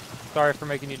 Sorry for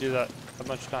making you do that a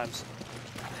bunch of times.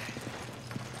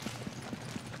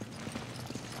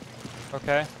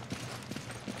 Okay.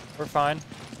 We're fine.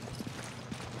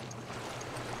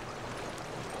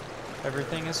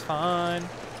 Everything is fine.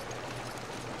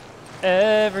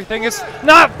 Everything is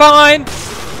not fine!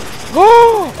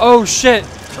 Woo! Oh shit!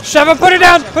 Sheva, put it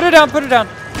down! Put it down! Put it down!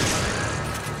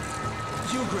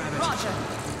 You grab it. Roger.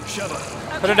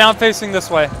 Sheva. Put it down facing this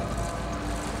way.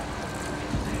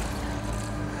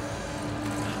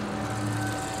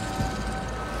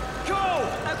 Go!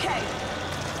 Okay.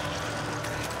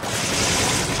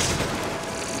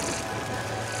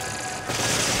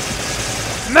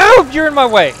 Move! You're in my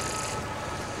way!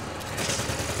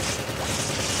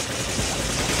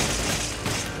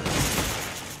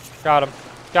 Got him.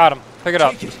 Got him. Pick it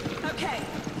up. Take it. Okay.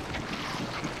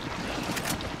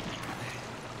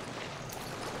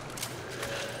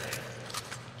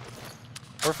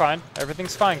 We're fine.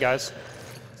 Everything's fine, guys.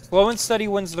 Slow and steady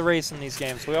wins the race in these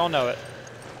games. We all know it.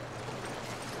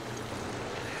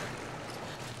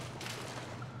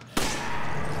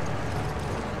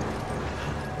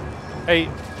 Hey,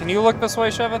 can you look this way,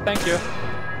 Sheva? Thank you.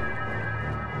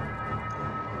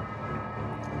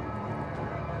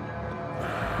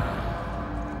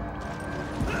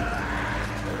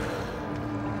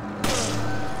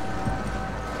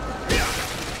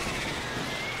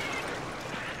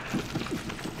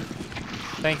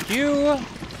 Thank you.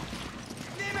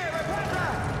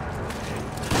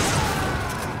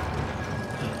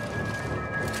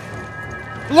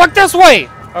 Look this way!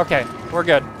 Okay, we're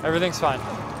good. Everything's fine.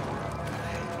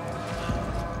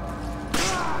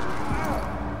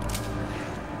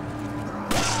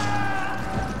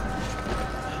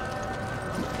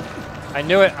 I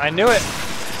knew it. I knew it.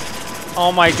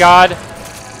 Oh my god.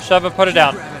 Sheva, put it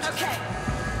down. Grab it. Okay.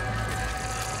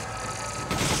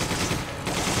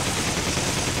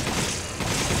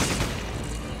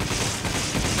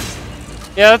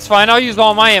 Yeah, that's fine. I'll use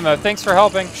all my ammo. Thanks for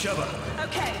helping. Sheva.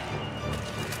 Okay.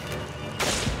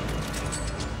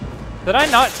 Did I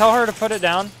not tell her to put it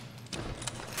down?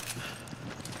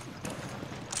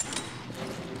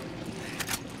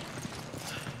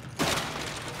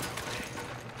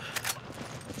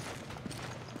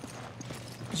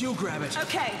 You grab it.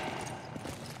 Okay.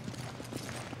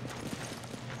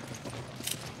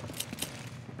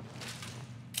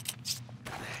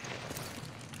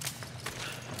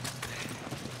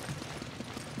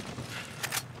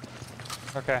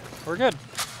 Okay, we're good.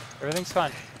 Everything's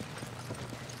fine.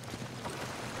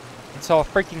 Until a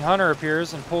freaking hunter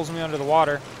appears and pulls me under the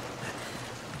water.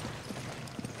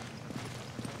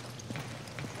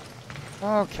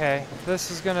 Okay,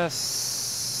 this is gonna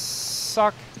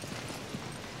suck.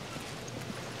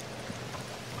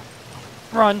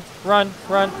 Run, run,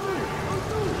 run.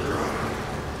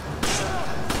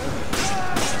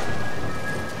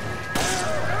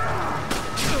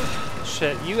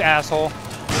 Shit, you asshole.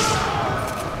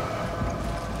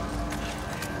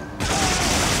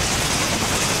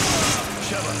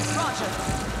 Sheva. Roger.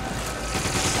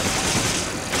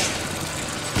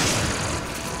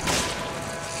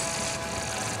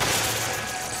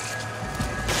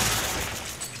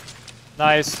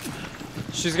 Nice.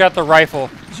 She's got the rifle.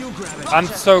 You grab it. I'm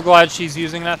so glad she's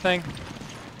using that thing.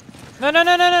 No, no,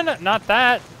 no, no, no, no, not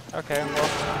that. Okay, well.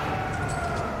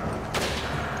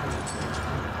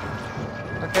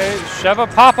 Okay,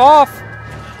 Sheva, pop off.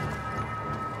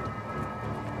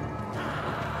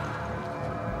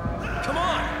 Come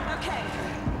on. Okay.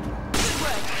 Good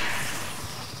work.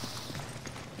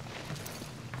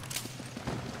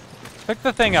 Pick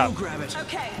the thing up. You grab it.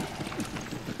 Okay.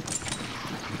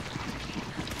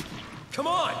 Come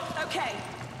on. Okay.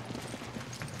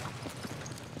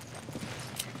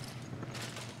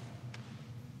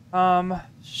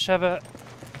 Sheva,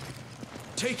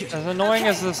 Take it. as annoying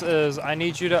as Okay. this is, I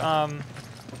need you to,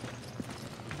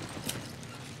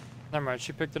 never mind,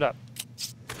 she picked it up.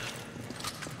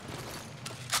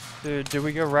 Dude, did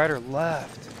we go right or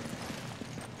left?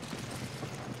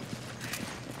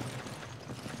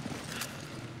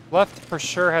 Left for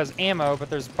sure has ammo, but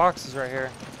there's boxes right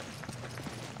here.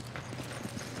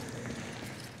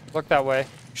 Look that way.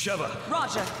 Sheva.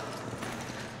 Roger.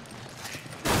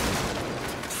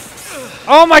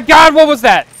 Oh my god, what was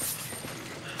that?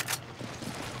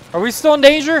 Are we still in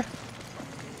danger?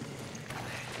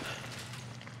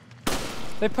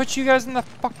 They put you guys in the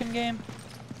fucking game?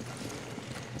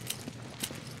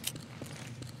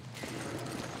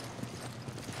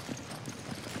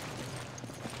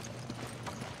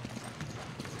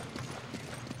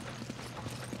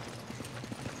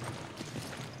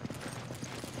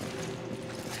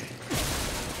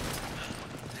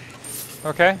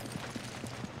 Okay.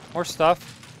 More stuff.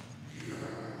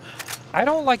 I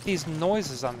don't like these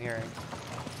noises I'm hearing.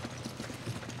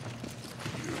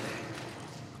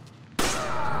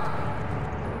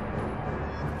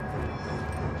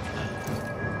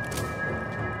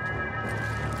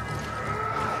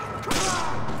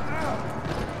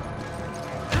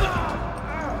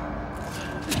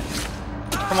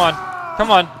 Come on.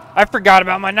 Come on. I forgot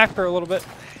about my nectar a little bit.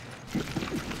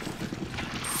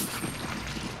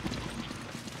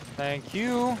 Thank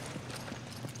you.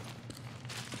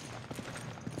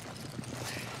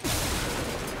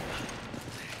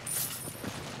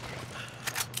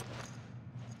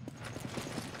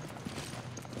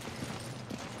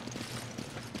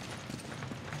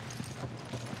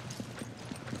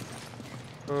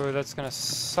 Ooh, that's gonna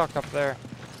suck up there.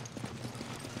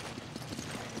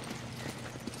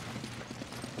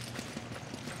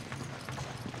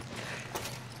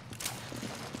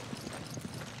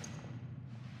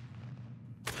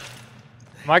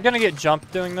 Am I gonna get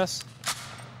jumped doing this?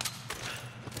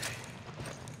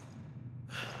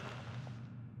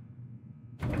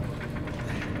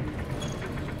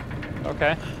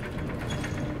 Okay.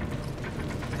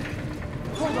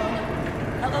 Hold on.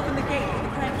 I'll open the gate with the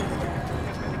crank over there.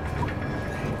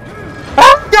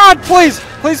 Oh God! Please!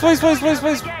 Please! Please! Please! Please!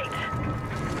 Please!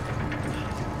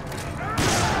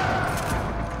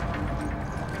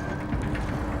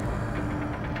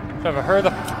 Trevor, hurry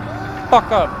the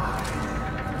fuck up!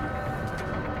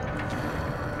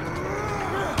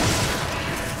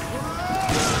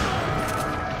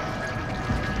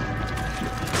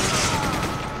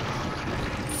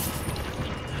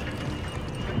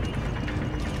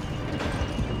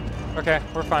 Okay,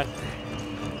 we're fine.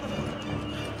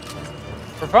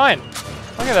 We're fine.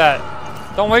 Look at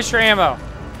that. Don't waste your ammo.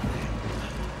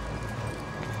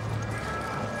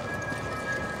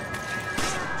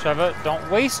 Sheva,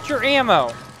 don't waste your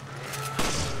ammo.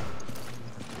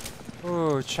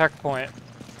 Ooh, checkpoint.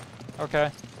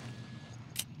 Okay.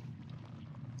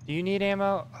 Do you need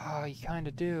ammo? Oh, you kind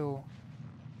of do.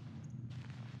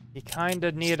 You kind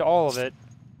of need all of it.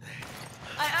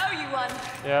 I owe you one.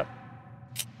 Yep.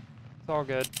 It's all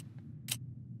good.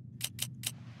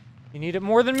 You need it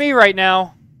more than me right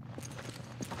now.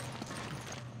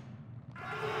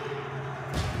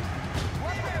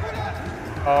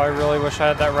 Oh, I really wish I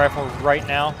had that rifle right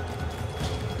now.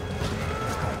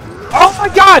 Oh my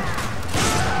God!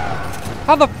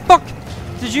 How the fuck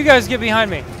did you guys get behind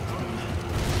me?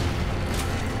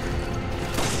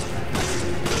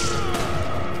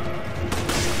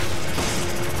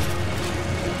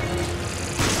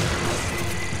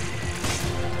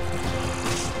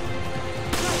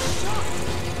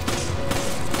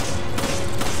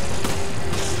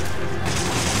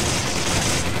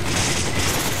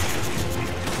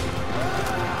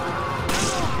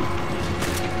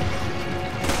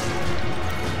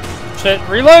 Shit,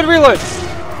 reload, reload!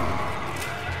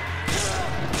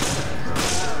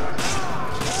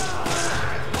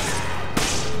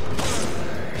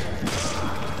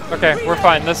 Okay, we're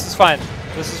fine. This is fine.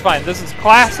 This is fine. This is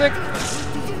classic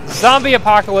zombie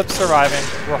apocalypse surviving.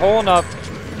 We're holding up.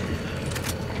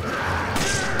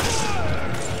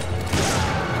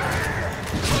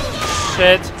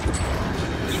 Shit.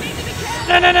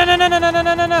 No, no, no, no, no, no, no,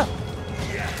 no, no, no.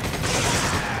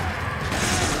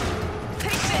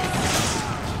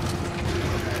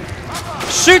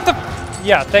 Shoot the...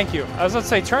 Yeah, thank you. I was going to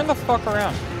say, turn the fuck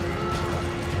around.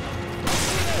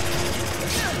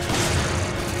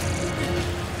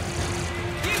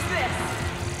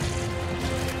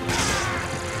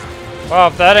 Wow,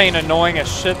 if that ain't annoying as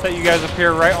shit that you guys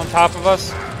appear right on top of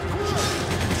us.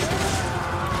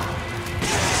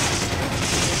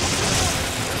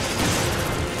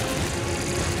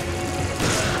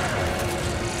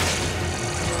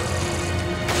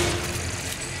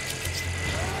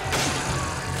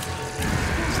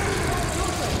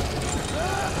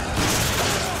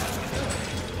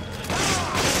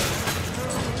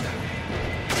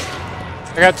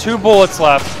 I got 2 bullets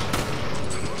left.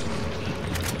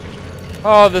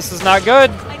 Oh, this is not good.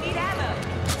 I need ammo.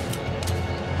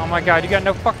 Oh my God, you got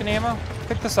no fucking ammo?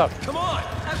 Pick this up. Come on!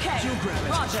 Okay. You grab it.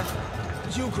 Roger.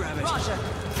 You grab it. Roger.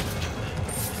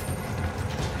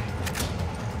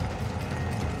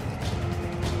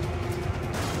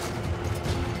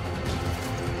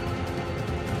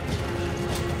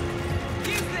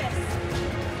 Use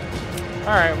this.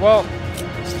 Alright, well,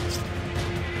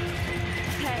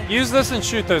 Okay. use this and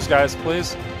shoot those guys,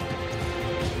 please.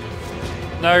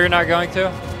 No, you're not going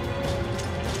to?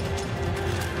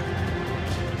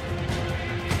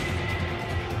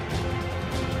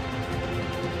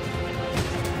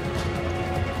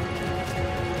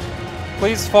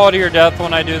 Please fall to your death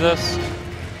when I do this.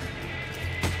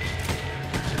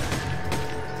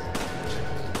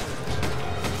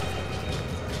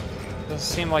 Doesn't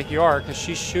seem like you are, because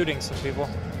she's shooting some people.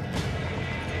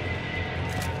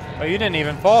 Oh, you didn't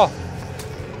even fall.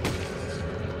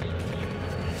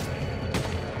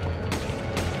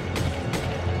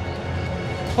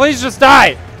 Please just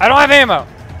die! I don't have ammo!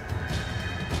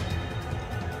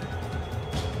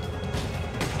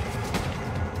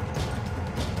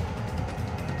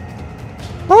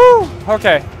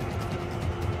 okay.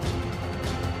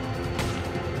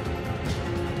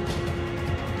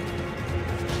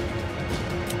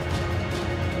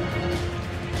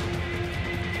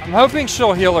 I'm hoping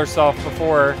she'll heal herself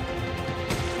before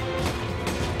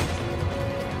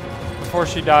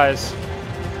she dies.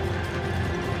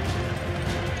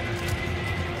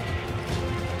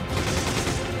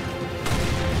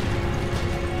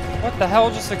 What the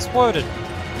hell just exploded?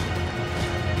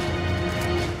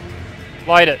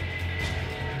 Light it.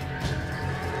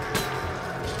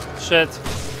 Shit.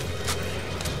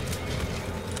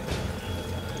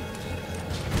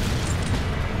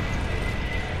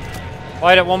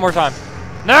 Light it one more time.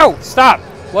 No! Stop!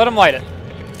 Let him light it.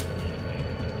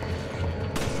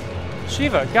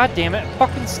 Shiva, god damn it.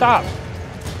 Fucking stop.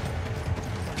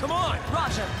 Come on!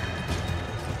 Roger.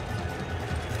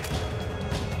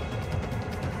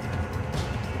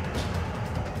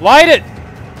 Light it!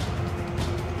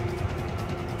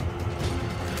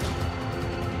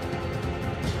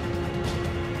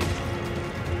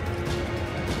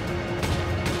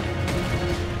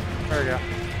 There we go.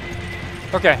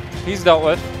 Okay, he's dealt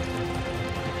with.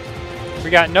 We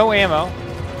got no ammo.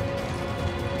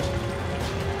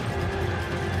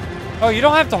 Oh, you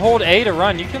don't have to hold A to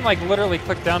run. You can, like, literally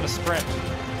click down to sprint.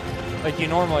 Like you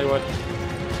normally would.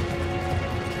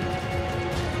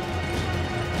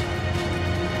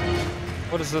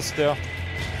 What does this do?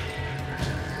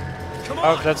 Come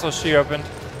Oh, on! that's what she opened.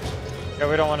 Yeah,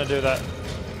 we don't want to do that.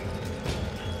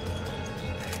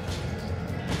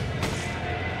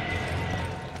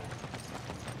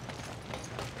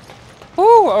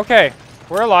 Woo! Okay.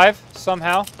 We're alive,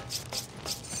 somehow.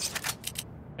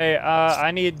 Hey,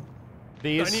 I need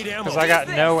these. I need ammo. Because I got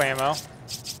no ammo. I'm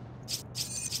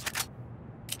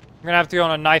gonna have to go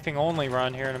on a knifing only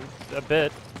run here in a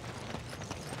bit.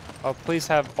 Oh, please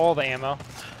have all the ammo.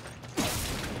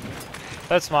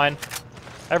 That's mine.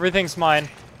 Everything's mine.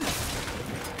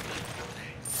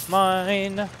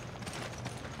 Mine.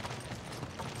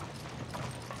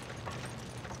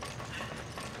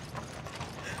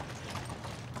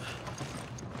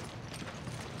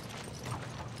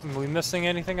 Are we missing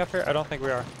anything up here? I don't think we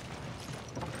are.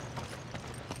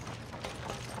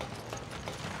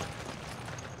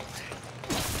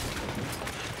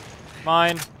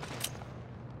 Mine.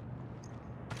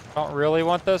 Don't really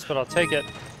want this, but I'll take it.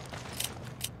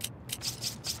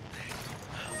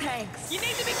 Thanks. You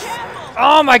need to be careful.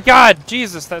 Oh my god!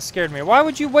 Jesus, that scared me. Why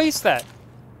would you waste that?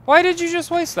 Why did you just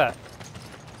waste that?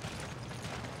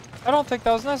 I don't think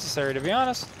that was necessary, to be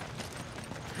honest.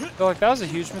 I feel like that was a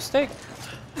huge mistake.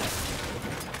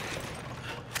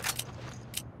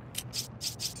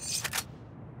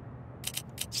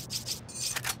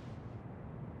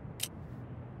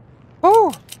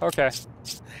 Whew! Okay.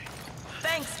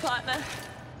 Thanks, partner.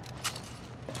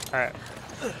 Alright.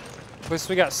 At least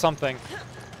we got something.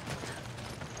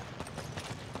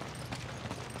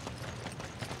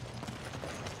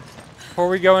 Before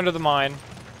we go into the mine,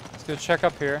 let's go check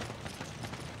up here.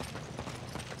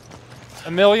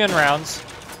 1,000,000 rounds.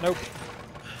 Nope.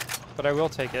 But I will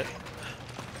take it.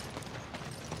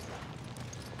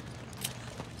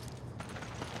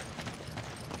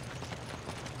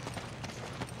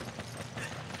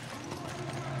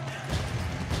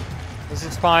 This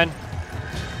is fine.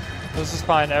 This is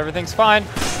fine. Everything's fine.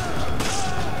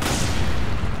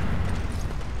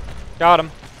 Got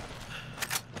him.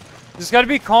 Just gotta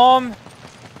be calm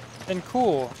and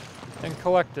cool and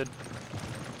collected.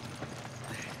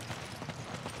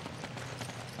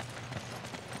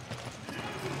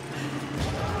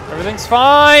 Everything's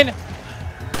fine!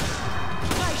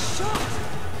 Nice shot.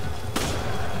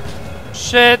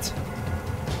 Shit!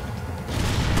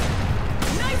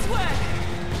 Nice work.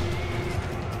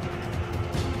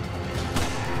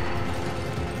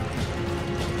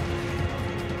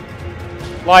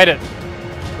 Light it.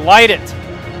 Light it!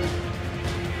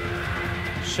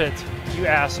 Shit. You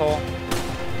asshole.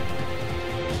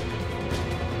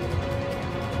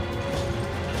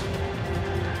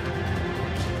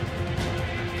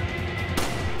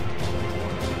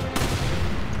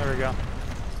 There we go.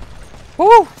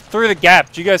 Woo! Through the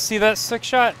gap. Do you guys see that sick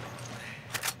shot?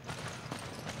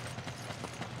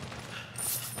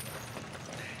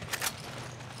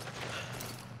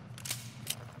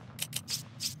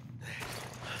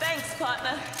 Thanks,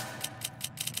 partner.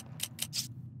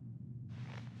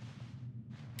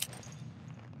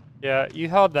 Yeah, you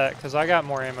held that because I got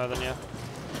more ammo than you.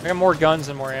 I got more guns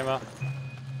and more ammo.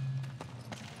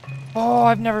 Oh,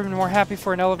 I've never been more happy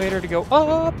for an elevator to go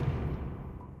up.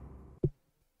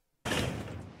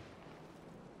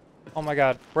 Oh my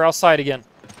god, we're outside again.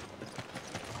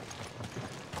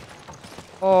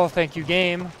 Oh, thank you,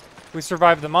 game. We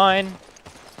survived the mine.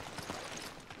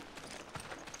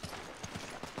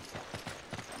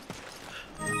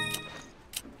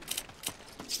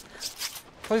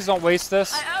 Please don't waste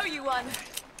this. I owe you one.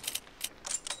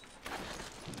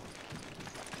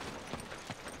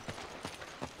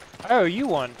 I owe you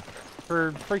one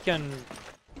for freaking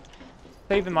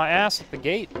saving my ass at the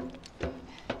gate.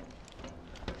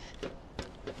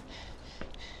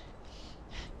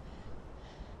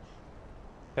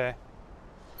 Okay.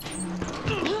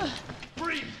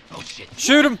 Oh shit.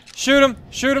 Shoot him! Shoot him!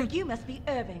 Shoot him! You must be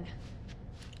Irving.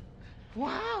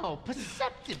 Wow,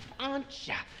 perceptive, aren't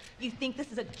ya? You think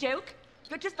this is a joke?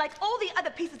 You're just like all the other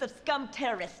pieces of scum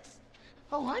terrorists.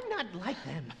 Oh, I'm not like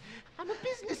them. I'm a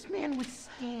businessman with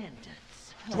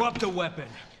standards. Drop the weapon.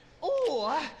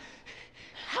 Or,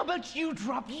 how about you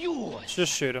drop yours?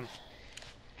 Just shoot him.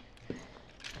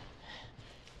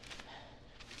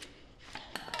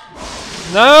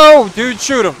 No! Dude,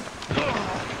 shoot him!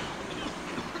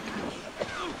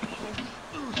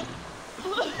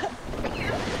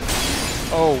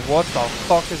 Oh, what the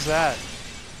fuck is that?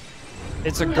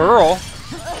 It's a girl.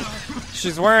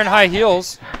 She's wearing high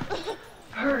heels.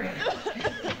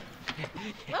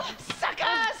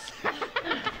 Suckers!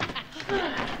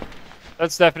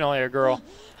 That's definitely a girl.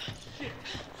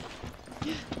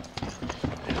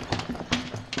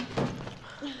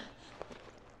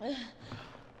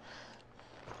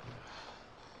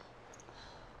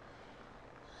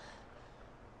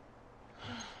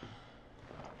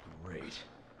 Great.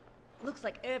 Looks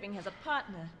like Irving has a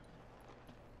partner.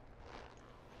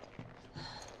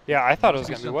 Yeah, I thought it was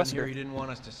Must be gonna be something here Wesker. he didn't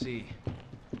want us to see.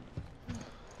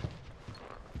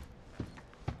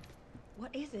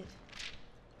 What is it?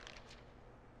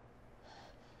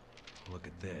 Look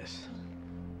at this.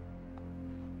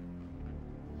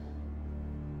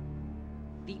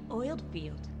 The oiled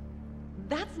field.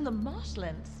 That's in the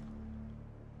marshlands.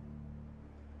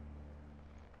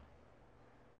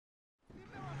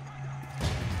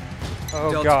 Oh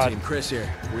Delta god. team, Chris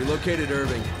here. We located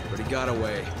Irving, but he got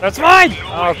away. That's mine!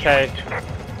 Okay.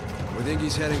 We think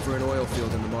he's heading for an oil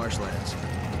field in the marshlands.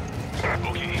 Okay,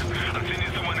 I'm sending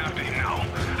someone after him now.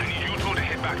 I need you two to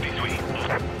head back this way.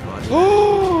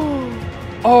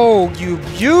 Oh, you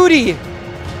beauty!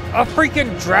 A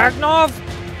freaking Dragnov?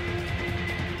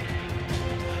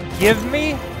 Give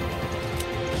me?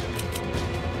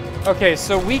 Okay,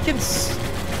 so we can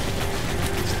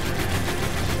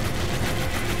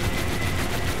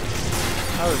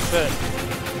oh shit.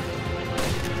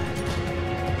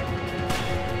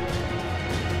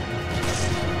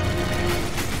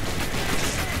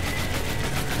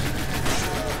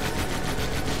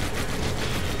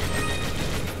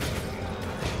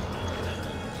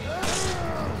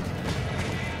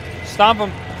 Stomp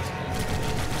him.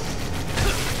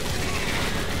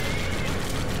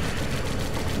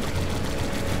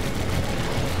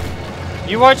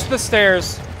 You watch the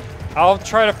stairs. I'll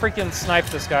try to freaking snipe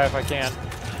this guy if I can.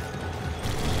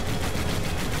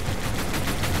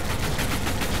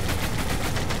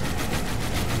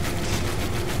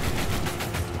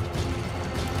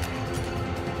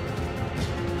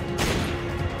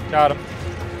 Got him.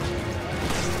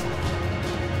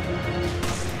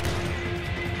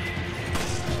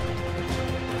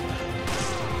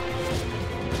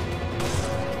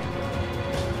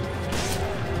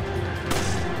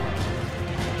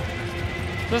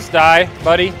 Just die,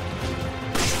 buddy.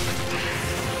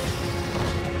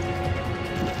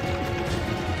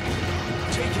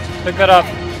 Pick that up.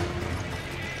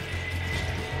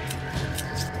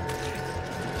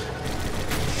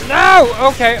 No!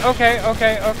 Okay, okay,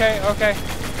 okay, okay, okay.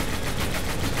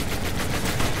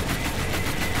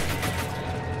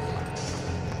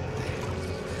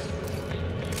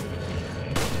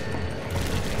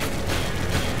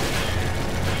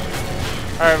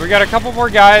 Alright, we got a couple more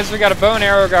guys. We got a bow and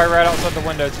arrow guy right outside the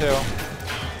window, too.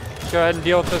 Let's go ahead and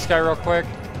deal with this guy real quick.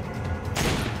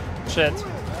 Shit.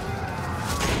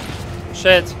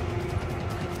 Shit.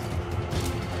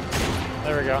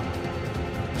 There we go.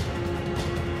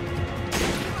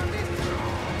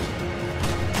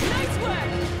 Nice work!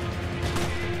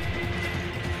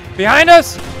 Behind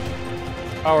us!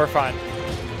 Oh, we're fine.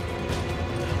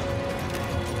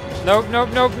 Nope, nope,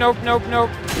 nope, nope, nope, nope.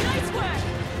 Nice work!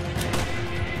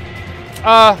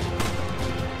 I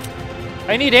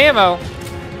need ammo.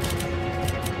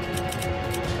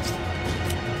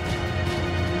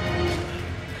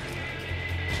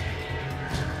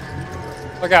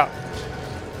 Look out.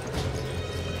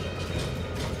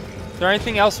 Is there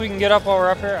anything else we can get up while we're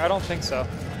up here? I don't think so. Go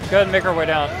ahead and make our way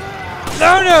down.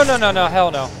 No, no, no, no, no. Hell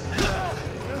no.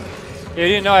 You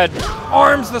didn't know I had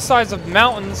arms the size of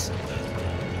mountains.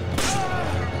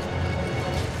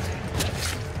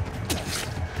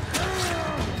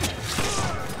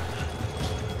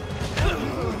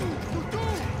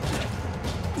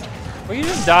 Will you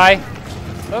just die?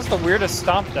 That was the weirdest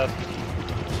stomp death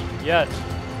yet.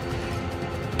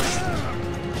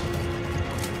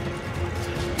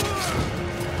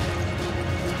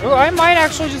 Ooh, I might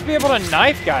actually just be able to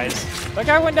knife guys. That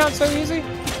guy went down so easy.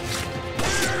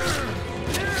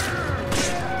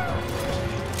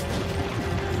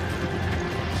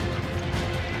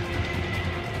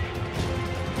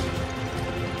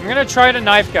 I'm gonna try to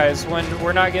knife guys when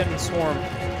we're not getting swarmed.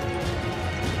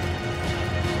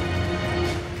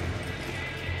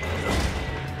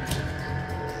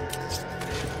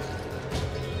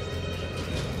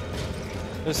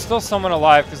 There's still someone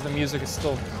alive because the music is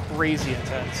still crazy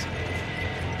intense.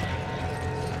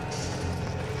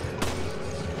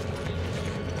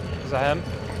 Is that him?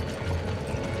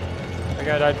 That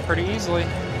guy died pretty easily.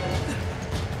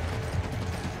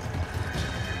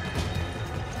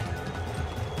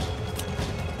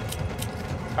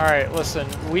 Alright, listen.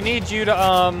 We need you to,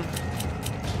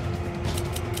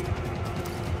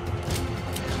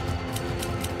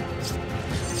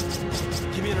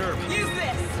 Give me an herb. Use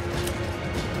this!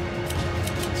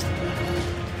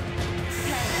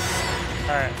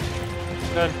 Alright.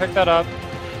 Go ahead and pick that up.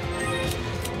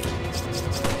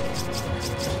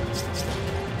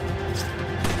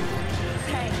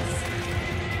 Thanks.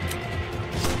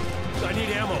 I need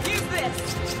ammo. Use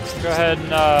this! Go ahead and,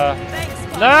 Thanks,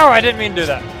 Pop. No, I didn't mean to do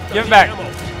that. Give it back. Ammo.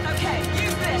 Okay,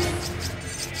 use this!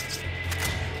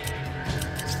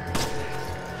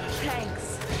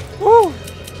 Thanks. Woo!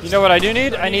 You know what I do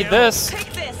need? I need this.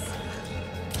 Take this!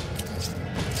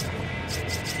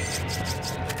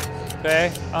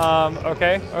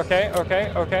 Okay.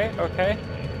 Okay.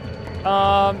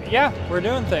 Yeah, we're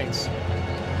doing things.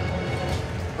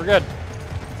 We're good.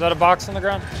 Is that a box on the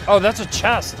ground? Oh, that's a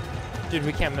chest. Dude,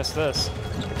 we can't miss this.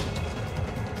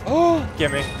 Oh,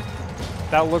 gimme.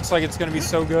 That looks like it's gonna be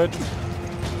so good.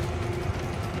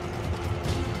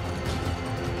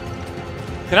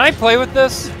 Can I play with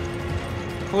this?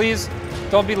 Please,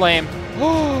 don't be lame.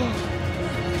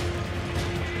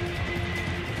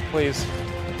 Please.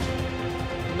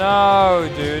 No,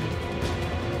 dude.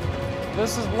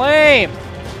 This is lame.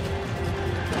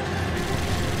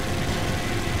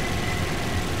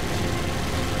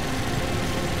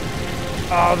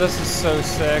 Oh, this is so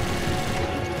sick.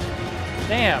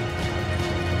 Damn.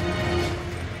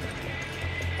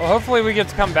 Well, hopefully we get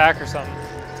to come back or something.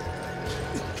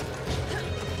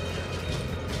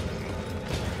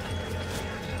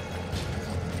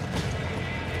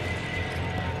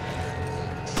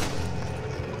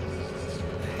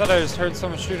 I thought I just heard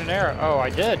someone shoot an arrow. Oh, I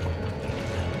did.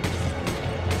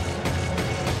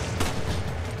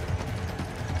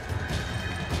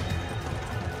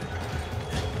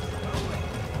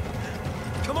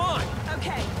 Come on.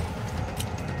 Okay,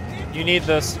 You need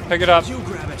this. Pick it up. You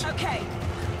grab it. okay.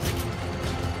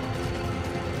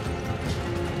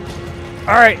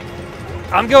 Alright.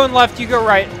 I'm going left, you go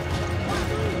right.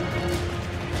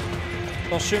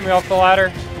 Don't shoot me off the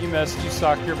ladder. You missed. You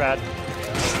suck. You're bad.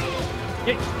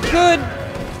 Get good.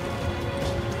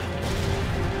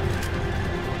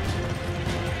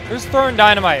 Who's throwing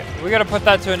dynamite? We gotta put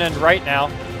that to an end right now.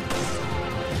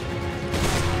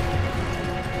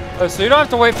 Oh, so you don't have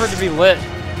to wait for it to be lit.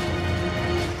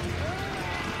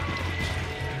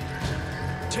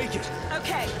 Take it.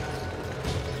 Okay.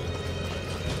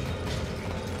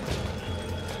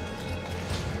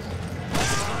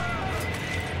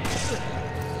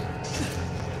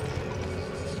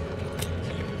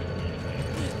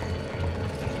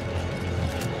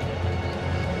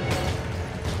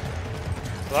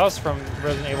 So that was from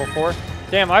Resident Evil 4.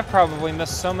 Damn, I've probably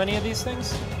missed so many of these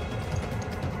things.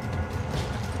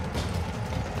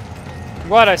 I'm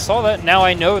glad I saw that. Now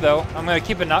I know, though. I'm gonna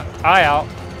keep an eye out.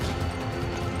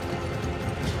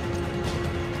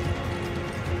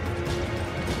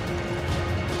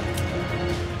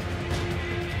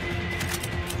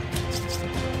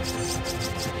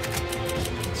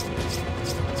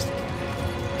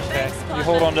 Okay, you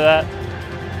hold on to that.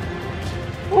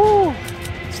 Woo!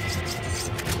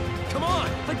 Come on.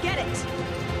 Forget it.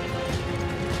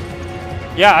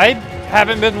 Yeah, I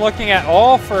haven't been looking at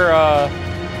all for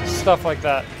stuff like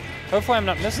that. Hopefully I'm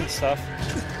not missing stuff.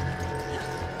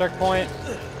 Checkpoint.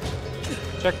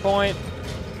 Checkpoint.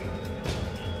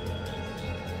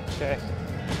 Okay.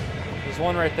 There's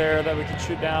one right there that we can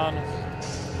shoot down.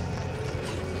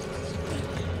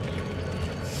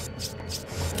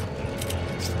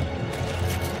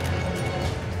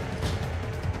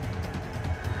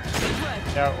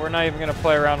 Yeah, we're not even gonna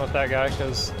play around with that guy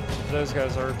because those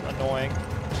guys are annoying.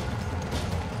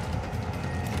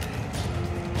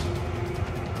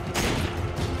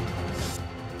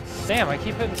 Damn, I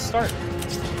keep hitting start.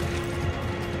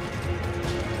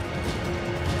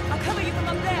 cover you from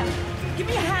up there. Give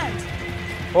me a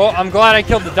hand. Well, I'm glad I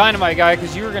killed the dynamite guy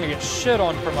because you were gonna get shit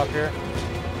on from up here.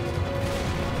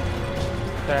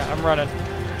 Okay, I'm running.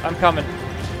 I'm coming.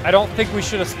 I don't think we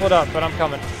should have split up, but I'm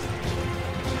coming.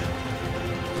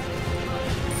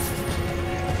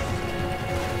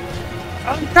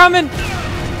 I'm coming!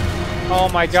 Oh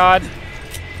my god.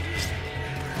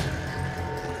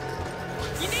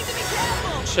 You need to be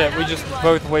careful. Shit, we just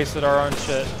both wasted our own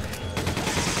shit.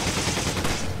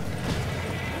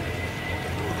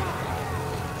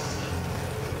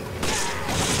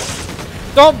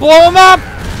 Don't blow him up!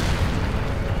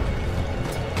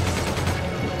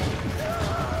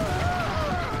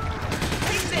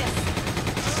 Take this.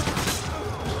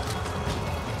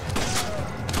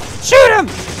 Shoot him!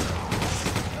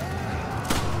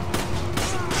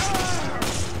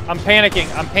 I'm panicking.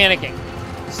 I'm panicking.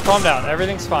 Just calm down.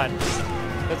 Everything's fine.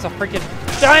 That's a freaking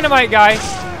dynamite guy.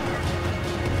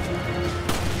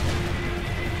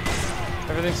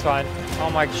 Everything's fine. Oh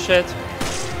my shit.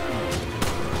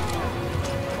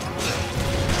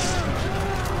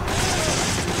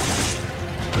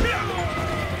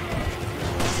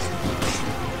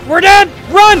 We're dead!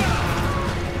 Run!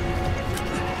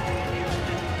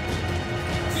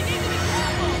 You need to be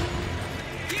careful.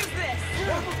 Use this.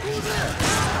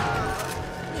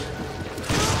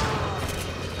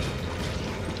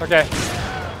 Okay.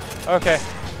 Okay.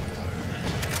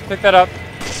 Pick that up.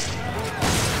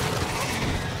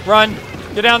 Run.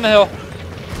 Get down the hill.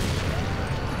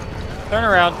 Turn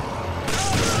around.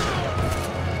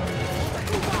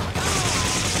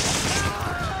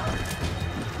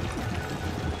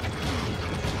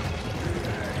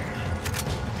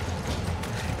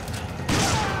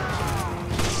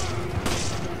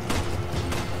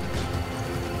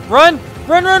 Run!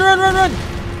 Run, run, run, run, run!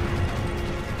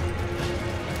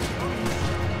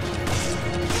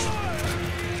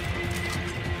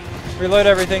 Reload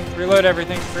everything, reload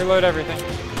everything, reload everything.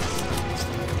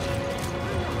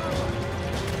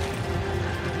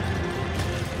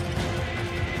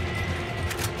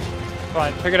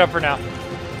 Fine, pick it up for now.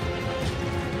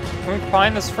 Can we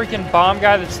find this freaking bomb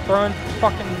guy that's throwing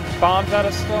fucking bombs at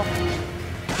us still?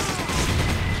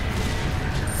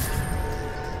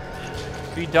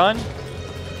 Be done?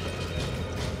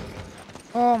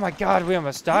 Oh my god, we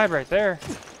almost died right there.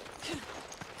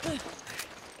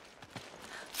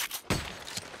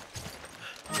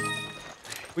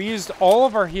 We used all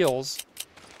of our heals.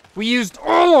 We used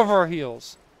all of our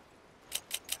heals.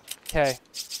 Okay,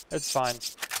 it's fine.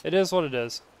 It is what it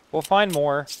is. We'll find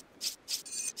more.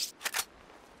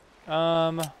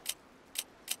 I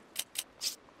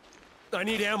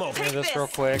need ammo. Give me this real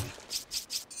quick.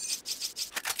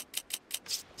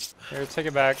 Here, take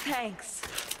it back. Thanks.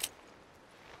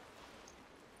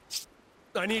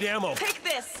 I need ammo. Take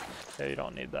this. Okay, you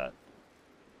don't need that.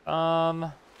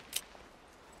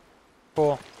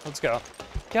 Cool. Let's go.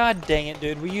 God dang it,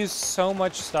 dude. We used so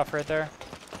much stuff right there.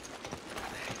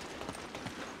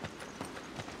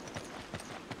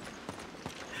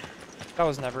 That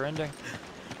was never ending.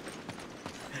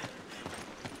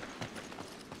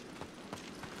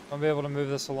 I'll be able to move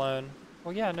this alone.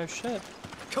 Well, yeah, no shit.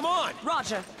 Come on.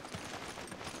 Roger.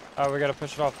 Oh, we gotta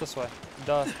push it off this way.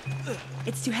 Duh.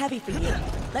 It's too heavy for you.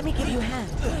 Let me give you a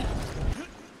hand.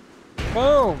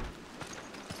 Boom!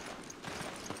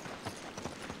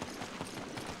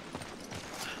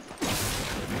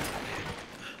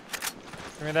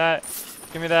 Give me that.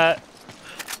 Give me that.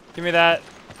 Give me that.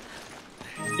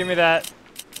 Give me that.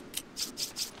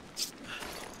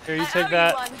 Here, you take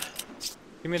that.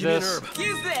 Give me this.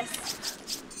 Use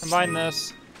this. Combine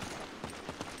this.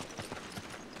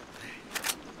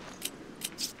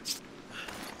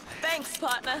 Thanks,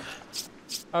 partner.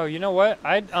 Oh, you know what?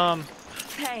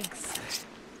 Thanks.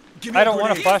 I don't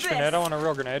want a flash grenade. I want a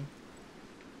real grenade.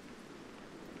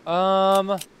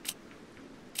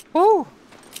 Whew.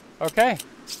 Okay.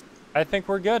 I think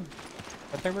we're good.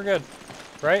 I think we're good.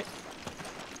 Right?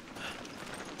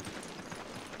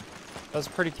 That's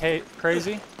pretty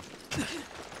crazy.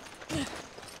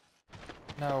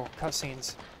 No,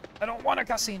 cutscenes. I don't want a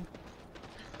cutscene.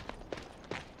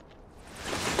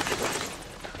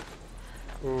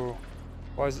 Ooh.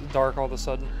 Why is it dark all of a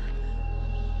sudden?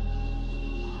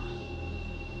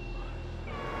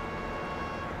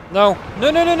 No.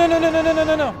 No, no, no, no, no, no, no, no, no,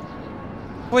 no, no.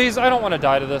 Please, I don't want to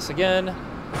die to this again.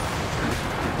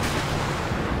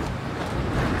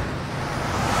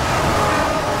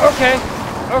 Okay.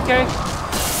 Okay.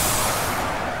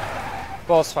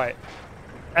 Boss fight.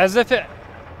 As if it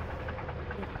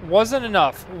wasn't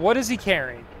enough. What is he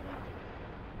carrying?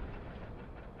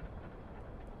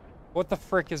 What the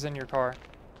frick is in your car?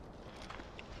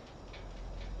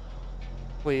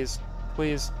 Please.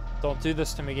 Please. Don't do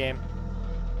this to me, game.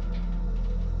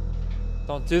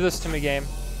 Don't do this to me, game.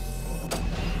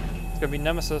 It's gonna be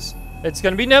Nemesis. It's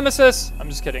gonna be Nemesis! I'm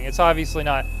just kidding. It's obviously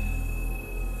not.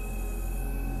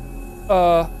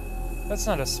 That's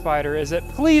not a spider, is it?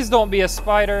 Please don't be a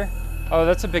spider. Oh,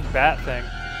 that's a big bat thing.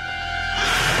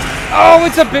 Oh,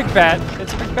 it's a big bat.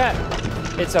 It's a big bat.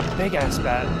 It's a big-ass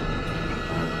bat.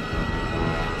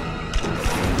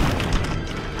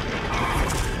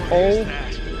 Oh.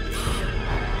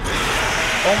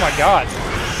 Oh my god.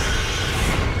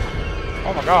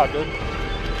 Oh my god, dude.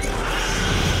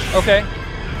 Okay.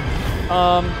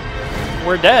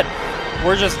 We're dead.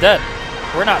 We're just dead.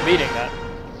 We're not beating that.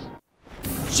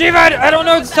 Shiva, I don't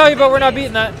know what to tell you, but we're not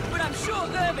beating that. But I'm sure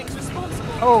Irving's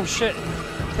responsible. Oh shit.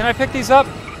 Can I pick these up?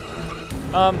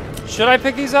 Should I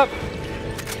pick these up?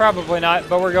 Probably not,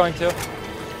 but we're going to.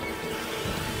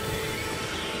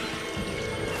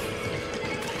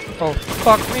 Oh,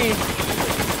 fuck me.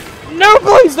 No,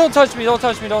 please don't touch me, don't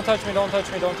touch me, don't touch me, don't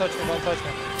touch me, don't touch me, don't touch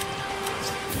me.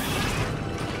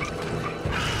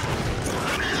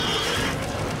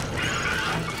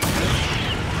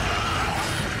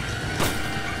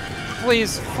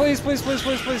 Please, please, please, please,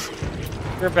 please, please.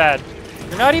 You're bad.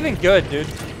 You're not even good, dude.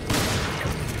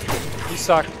 You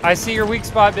suck. I see your weak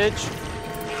spot, bitch.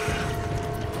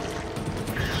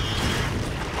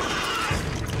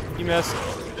 You missed.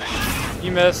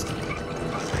 You missed.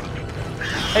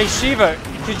 Hey, Shiva,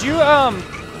 could you,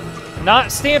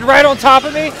 not stand right on top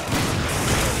of me?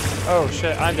 Oh,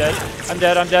 shit, I'm dead. I'm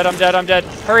dead, I'm dead, I'm dead, I'm dead.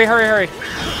 Hurry, hurry, hurry.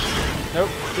 Nope,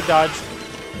 good dodge.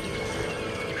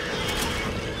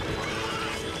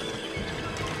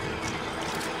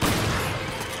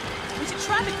 We should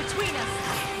trap it between us.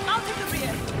 I'll do the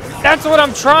rear. That's what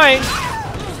I'm trying.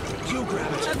 You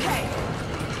grab it. Okay.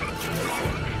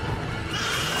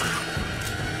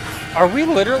 Are we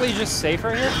literally just safe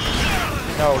right here?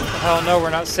 No, hell no, we're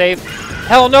not safe.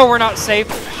 Hell no, we're not safe.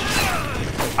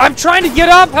 I'm trying to get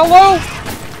up, hello?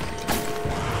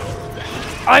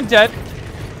 I'm dead.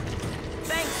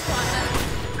 Thanks,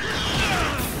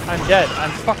 partner. I'm dead, I'm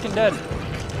fucking dead.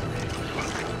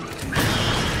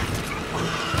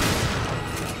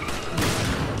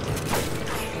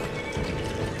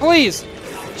 Please,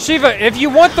 Shiva, if you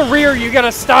want the rear, you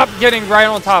gotta stop getting right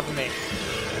on top of me.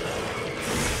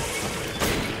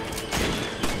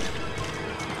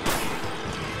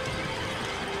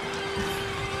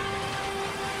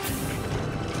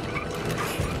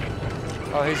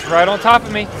 Oh, he's right on top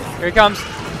of me. Here he comes.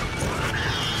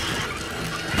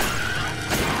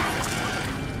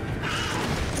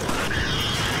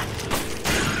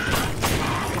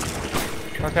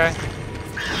 Okay.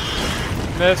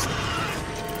 Missed.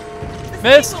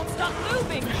 Missed. Won't stop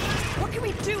moving. What can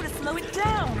we do to slow it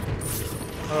down?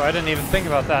 Oh, I didn't even think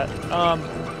about that.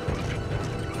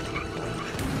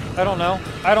 I don't know.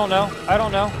 I don't know. I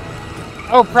don't know.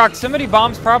 Oh, proximity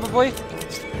bombs probably.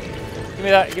 Give me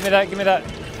that. Give me that. Give me that.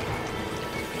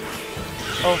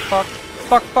 Oh, fuck.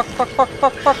 Fuck, fuck, fuck, fuck,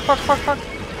 fuck, fuck, fuck, fuck, fuck.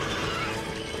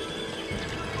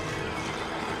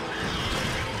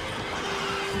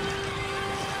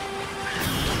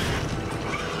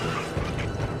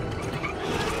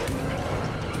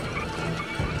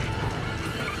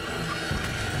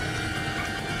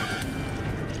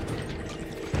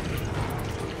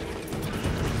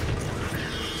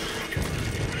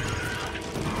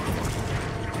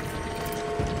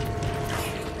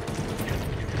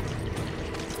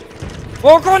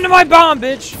 Walk onto my bomb,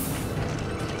 bitch!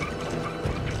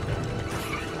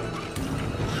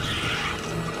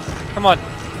 Come on.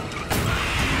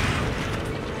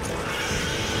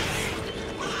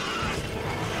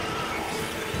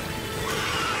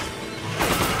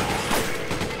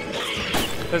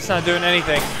 That's not doing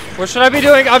anything. What should I be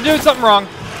doing? I'm doing something wrong.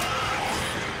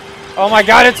 Oh my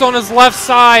god, it's on his left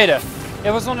side!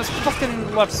 It was on his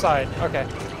fucking left side. Okay.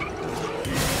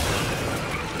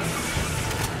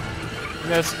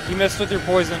 You missed with your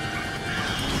poison.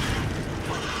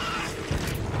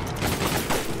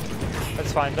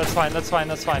 That's fine, that's fine, that's fine,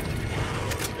 that's fine.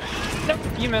 Nope,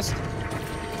 you missed.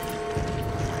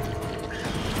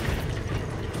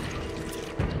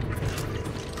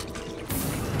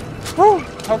 Woo!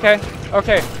 Okay,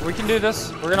 okay, we can do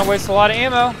this. We're gonna waste a lot of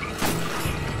ammo.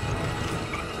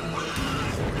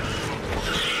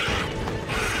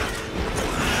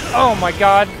 Oh my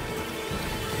god.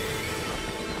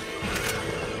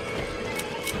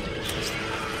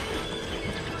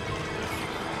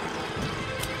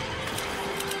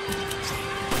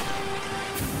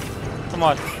 Come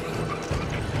on.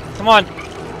 Come on.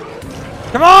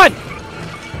 Come on!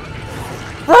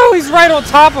 Bro, he's right on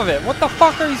top of it. What the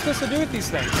fuck are you supposed to do with these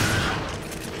things?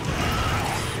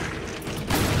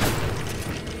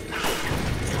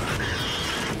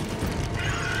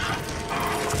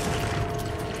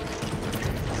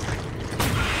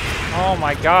 Oh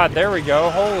my god, there we go.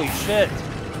 Holy shit.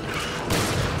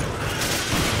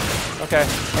 Okay,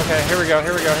 okay, here we go,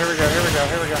 here we go, here we go, here we go,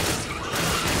 here we go.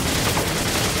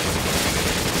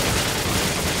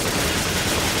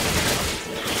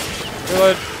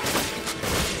 Reload.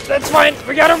 That's fine,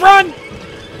 we gotta run!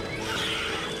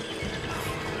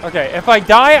 Okay, if I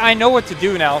die, I know what to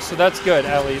do now, so that's good,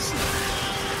 at least.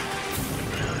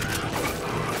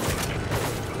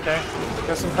 Okay,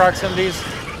 got some proximities.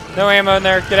 No ammo in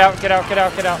there. Get out, get out, get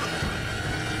out, get out.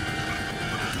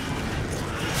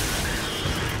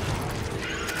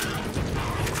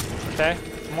 Okay,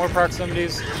 more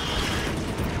proximities.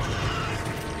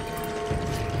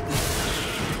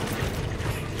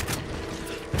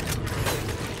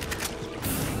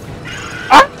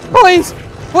 Ah! Please!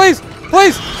 Please!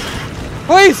 Please!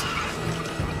 Please!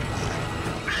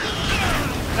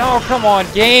 No, come on,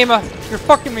 game! You're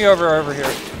fucking me over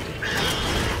here.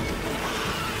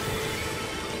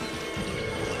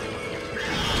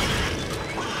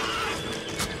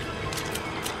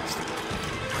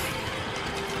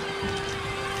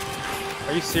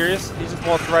 Are you serious? He just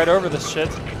walked right over this shit.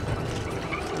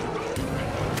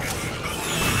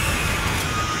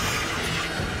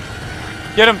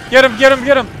 Get him! Get him! Get him!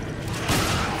 Get him!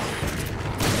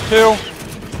 2,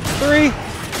 3,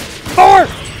 4,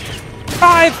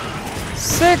 5,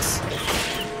 6.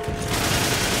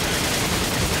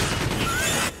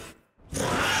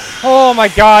 Oh my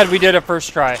god, we did it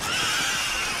first try.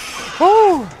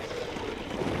 Woo!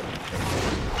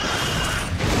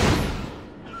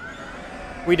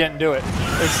 We didn't do it.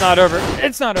 It's not over.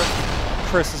 It's not over.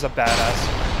 Chris is a badass.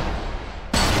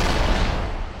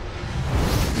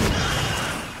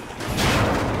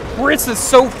 Chris is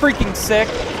so freaking sick.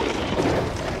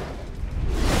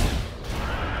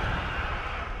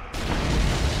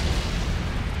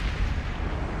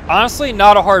 Honestly,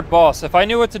 not a hard boss. If I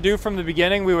knew what to do from the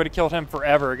beginning, we would have killed him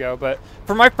forever ago. But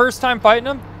for my first time fighting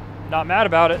him, not mad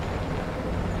about it.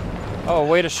 Oh,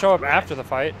 way to show up after the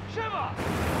fight.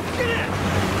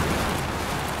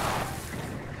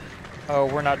 Oh,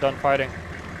 we're not done fighting.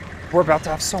 We're about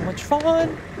to have so much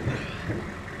fun.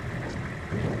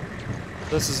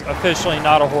 This is officially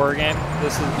not a horror game.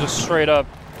 This is just straight up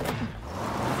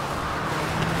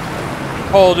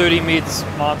Call of Duty meets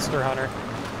Monster Hunter.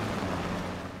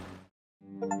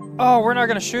 Oh, we're not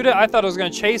gonna shoot it? I thought it was gonna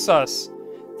chase us.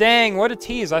 Dang, what a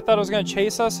tease. I thought it was gonna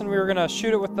chase us and we were gonna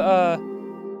shoot it with the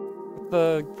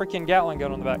freaking Gatling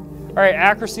gun on the back. Alright,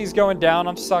 accuracy's going down.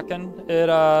 I'm sucking. It,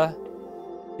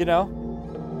 you know,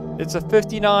 it's a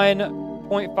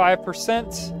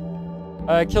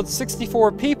 59.5%. Killed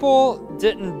 64 people,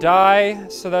 didn't die,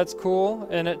 so that's cool.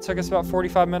 And it took us about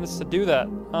 45 minutes to do that.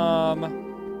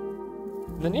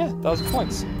 Then yeah, 1,000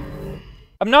 points.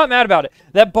 I'm not mad about it.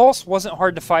 That boss wasn't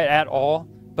hard to fight at all,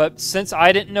 but since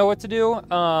I didn't know what to do,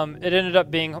 it ended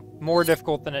up being more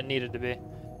difficult than it needed to be.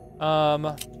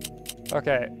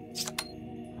 Okay.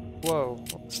 Whoa.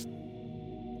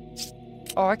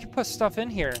 Oh, I can put stuff in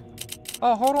here.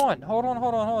 Oh, hold on. Hold on,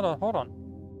 hold on, hold on, hold on.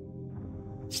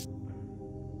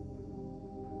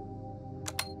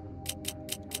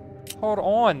 Hold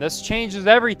on. This changes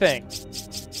everything.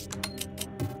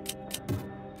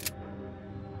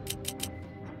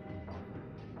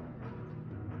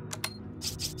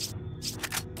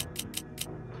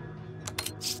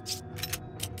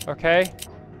 Okay.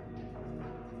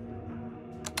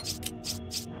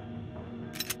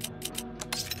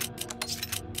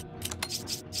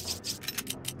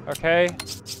 Okay.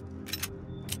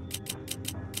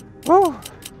 Woo!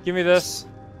 Give me this.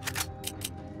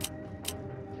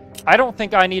 I don't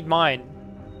think I need mine.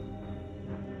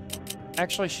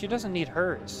 Actually, she doesn't need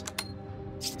hers.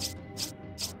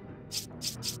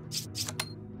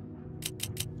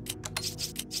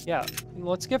 Yeah,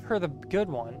 let's give her the good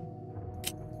one.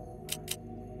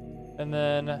 And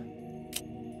then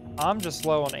I'm just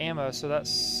low on ammo, so that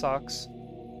sucks.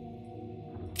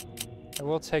 I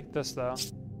will take this though.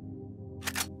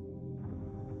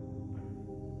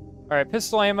 Alright,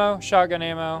 pistol ammo, shotgun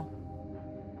ammo,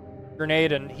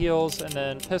 grenade and heals, and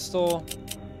then pistol.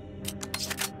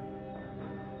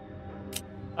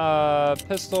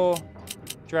 Pistol,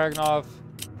 Dragunov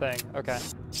thing. Okay.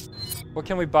 What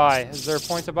can we buy? Is there a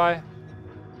point to buy?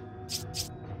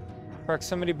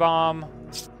 Proximity bomb.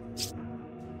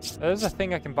 There's a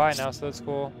thing I can buy now, so that's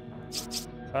cool.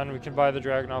 And we can buy the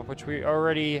Dragunov, which we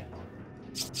already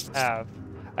have.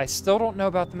 I still don't know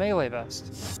about the melee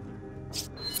vest.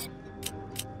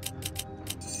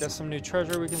 Got some new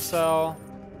treasure we can sell.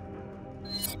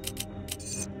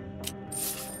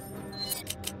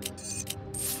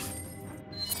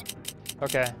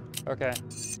 Okay, okay.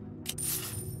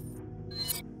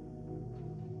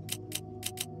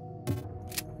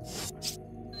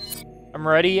 I'm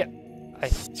ready.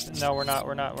 No, we're not.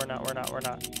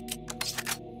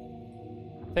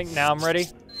 I think now I'm ready.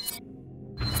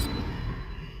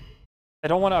 I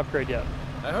don't want to upgrade yet.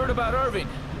 I heard about Irving.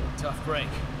 Tough break.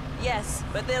 Yes,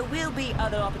 but there will be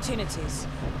other opportunities.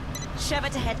 Shove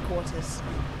it to headquarters. This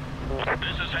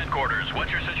is headquarters.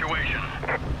 What's your situation?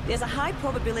 There's a high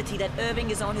probability that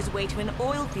Irving is on his way to an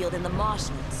oil field in the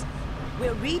marshlands.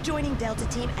 We're rejoining Delta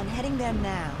Team and heading there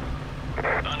now.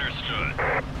 Understood.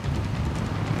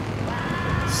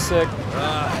 Sick. We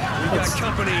got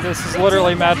company. This is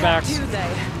literally Mad Max. Do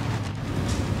they?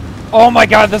 Oh my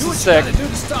god, this Do is what you sick. gotta do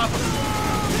to stop them.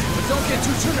 But don't get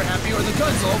too trigger happy or the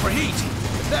guns will overheat.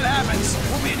 If that happens,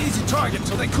 we'll be an easy target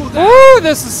until they cool down. Woo,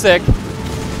 this is sick.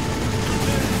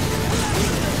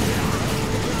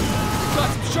 Got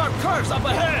some sharp curves up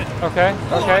ahead. Okay,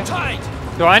 Hold okay. on tight.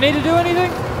 Do I need to do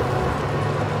anything?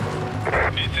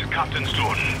 This is Captain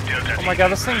Stone. Delta Oh my god,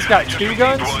 this thing's got 2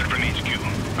 guns? Word from HQ.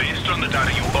 Based on the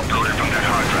data you uploaded from that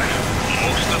hard drive,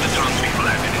 most of the townspeople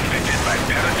have been infected by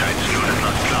parasites known as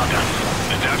Las Plagas.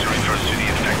 The data refers to the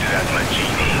infected as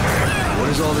Magini. What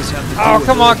does all this have to do Oh, with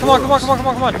come on, those come on, girls? come on, come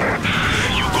on, come on, come on.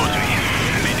 You got me.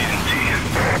 They didn't see him.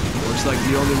 Looks like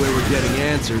the only way we're getting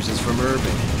answers is from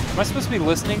Irving. Am I supposed to be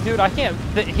listening, dude? I can't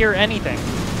hear anything.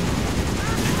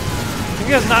 Can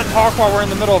you guys not talk while we're in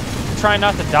the middle of trying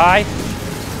not to die?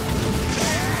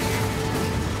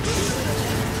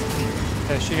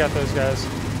 Okay, she got those guys.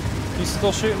 He's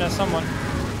still shooting at someone.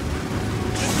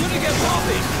 It's gonna get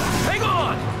bumpy. Hang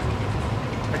on.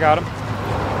 I got him.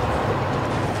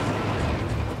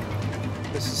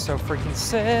 This is so freaking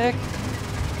sick.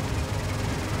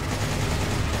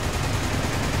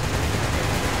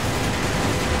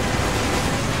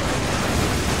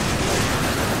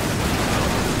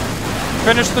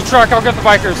 Finish the truck, I'll get the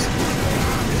bikers.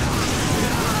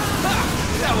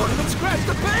 That won't even scratch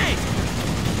the paint.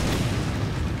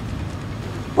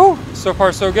 Woo! So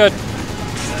far, so good.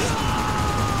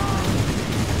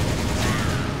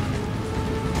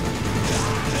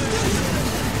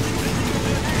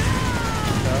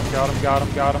 Got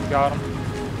him.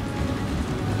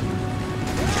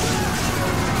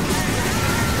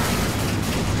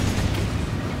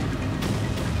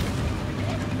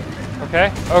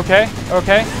 Okay.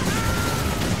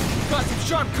 Got some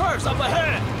sharp curves up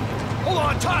ahead. Hold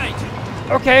on tight.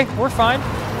 Okay, we're fine.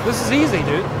 This is easy,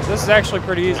 dude. This is actually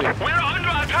pretty easy. We're under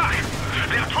attack.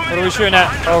 What are we shooting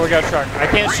at? Oh, we got a truck. I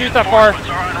can't shoot that far.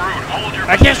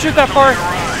 I can't shoot that far.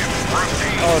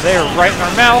 Oh, they are right in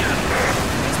our mouth.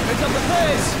 Pick up the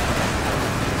pace.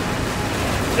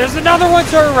 There's another one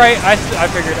to our right. I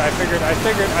figured.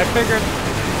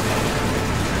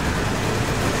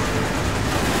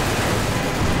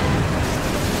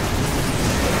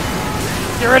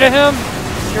 Get rid of him.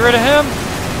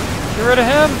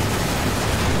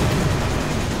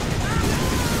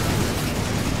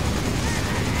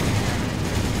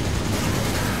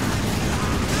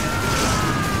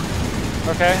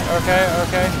 Okay.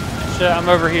 Shit, I'm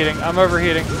overheating. Come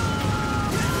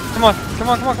on.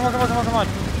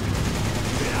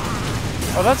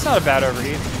 Oh, that's not a bad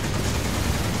overheat.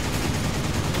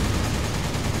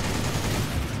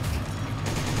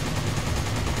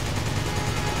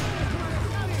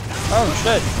 Oh,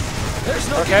 shit. There's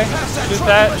no Okay, getting past shoot truck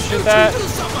that, unless shoot you that. two do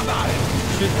something about it.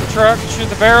 Shoot the truck, shoot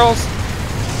the barrels.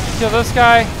 Kill this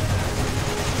guy.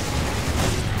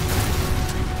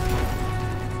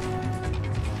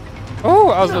 Oh,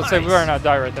 I was going to say, we better not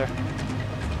die right there.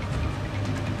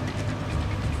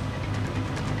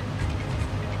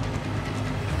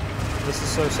 This is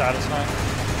so satisfying.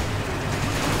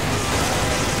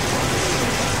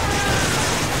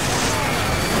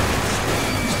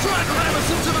 He's trying to ram us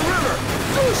into the river.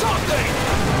 Do something.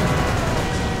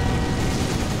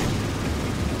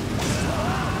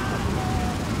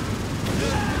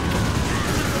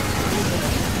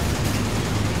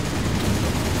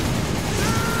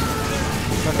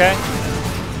 Okay.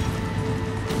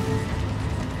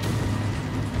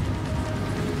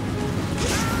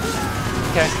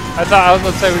 Okay. I thought I was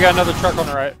going to say we got another truck on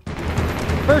the right.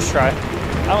 First try.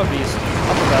 I'm a beast.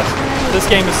 I'm the best. This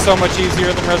game is so much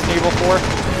easier than Resident Evil 4.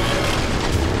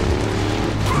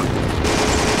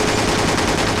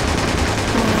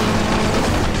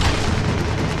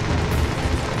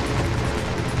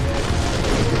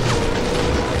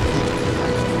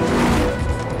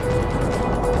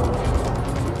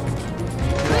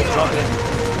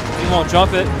 You won't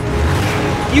jump it.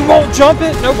 You won't jump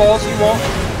it? No balls, you won't.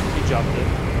 You jumped it.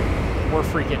 We're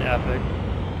freaking epic.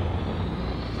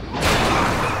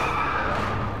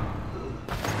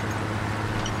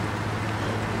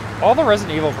 All the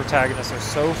Resident Evil protagonists are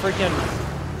so freaking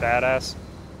badass.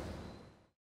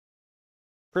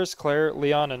 Chris, Claire,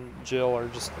 Leon, and Jill are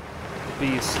just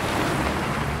beasts.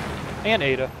 And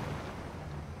Ada.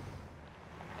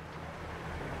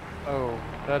 Oh,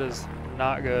 that is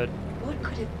not good. What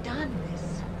could have done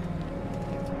this?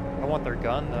 I want their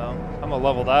gun, though. I'm gonna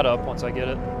level that up once I get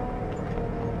it.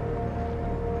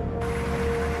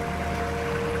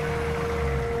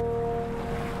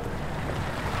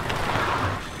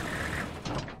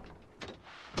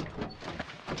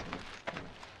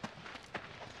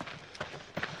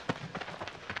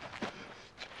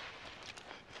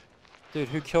 Dude,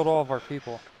 who killed all of our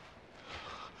people?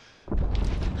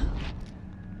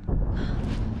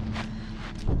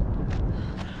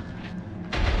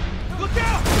 Look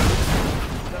out!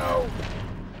 No!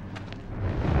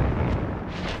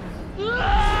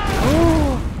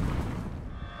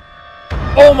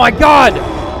 Oh my god!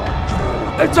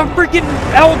 It's a freaking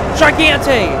El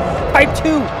Gigante! Type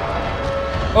 2!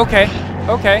 Okay,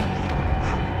 okay.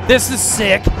 This is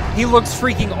sick. He looks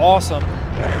freaking awesome.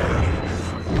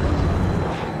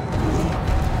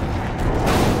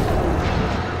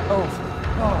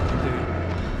 Oh,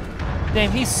 dude.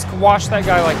 Damn, he squashed that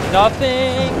guy like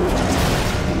nothing.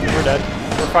 We're dead.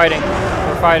 We're fighting.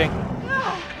 We're fighting.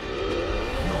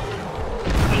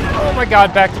 Oh my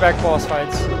god, back-to-back boss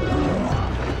fights.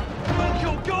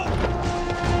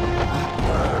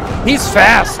 He's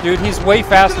fast, dude. He's way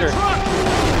faster.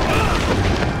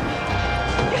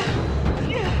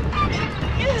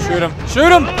 Shoot him.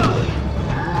 Shoot him!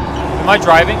 Am I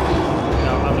driving? No,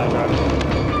 I'm not driving.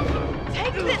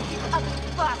 Take this, you ugly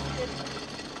bastard!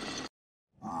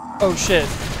 Oh shit.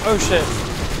 Oh shit.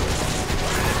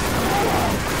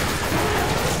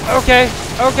 Okay.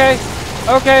 Okay.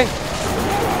 Okay.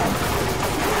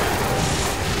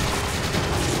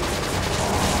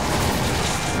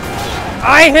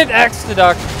 I hit X to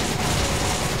duck.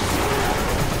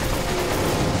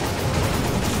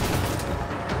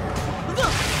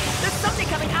 Look! There's something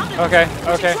coming out of Okay, it.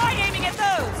 We okay. should try aiming at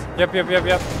those. Yep, yep, yep,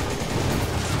 yep.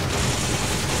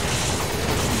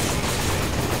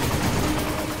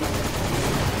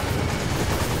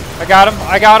 I got him.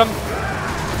 I got him.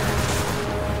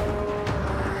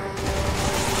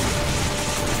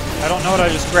 I don't know what I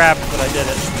just grabbed, but I did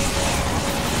it.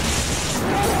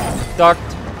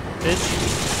 Ducked. Bitch.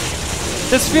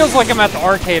 This feels like I'm at the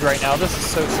arcade right now. This is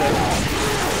so sick.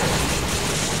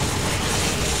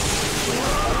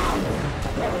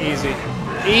 Easy.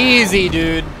 Easy,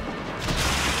 dude.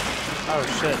 Oh,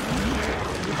 shit.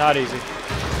 Not easy.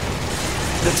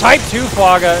 The Type 2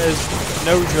 Flaga is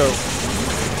no joke.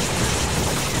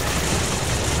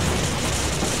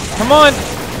 Come on!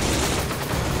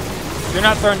 You're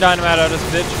not throwing dynamite at us,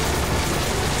 bitch.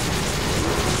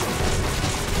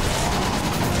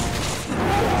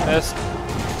 Missed.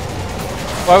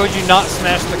 Why would you not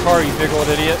smash the car, you big old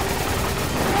idiot?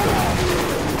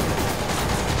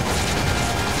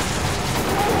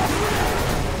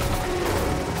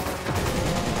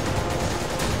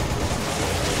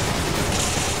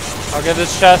 I'll get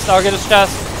his chest. I'll get his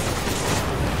chest.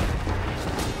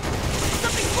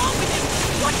 Something's wrong with him.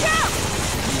 Watch out!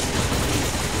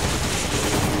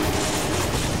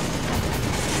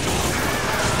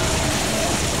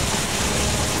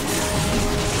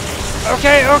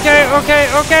 Okay, okay, okay,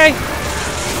 okay.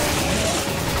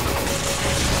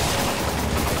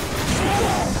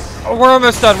 Oh, we're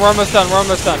almost done. We're almost done. We're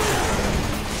almost done.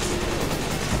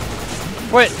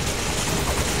 Wait.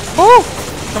 Woo!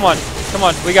 Come on. Come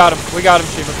on. We got him. We got him,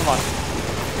 Shiva. Come on.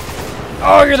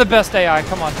 Oh, you're the best AI.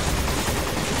 Come on.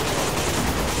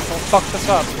 Don't fuck this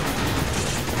up.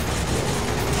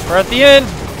 We're at the end.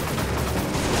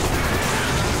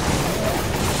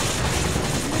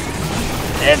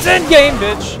 It's in game,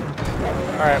 bitch.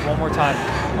 All right, one more time.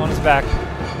 On his back.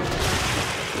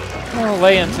 Oh,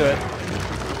 lay into it.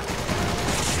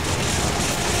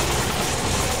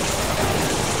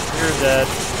 You're dead.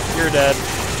 You're dead.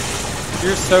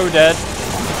 You're so dead.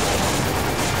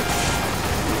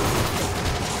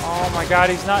 Oh my god,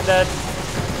 he's not dead.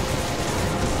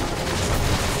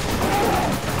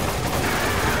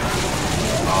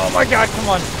 Oh my god, come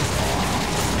on.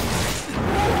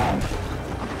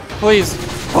 Please.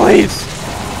 Please.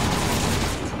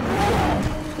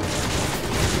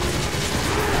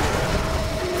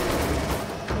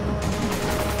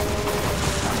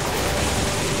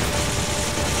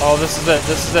 Oh, this is it.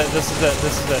 This is it. This is it.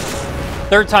 This is it.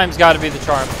 Third time's got to be the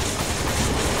charm.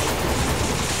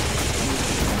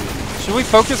 Should we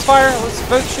focus fire? Let's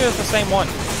both shoot at the same one.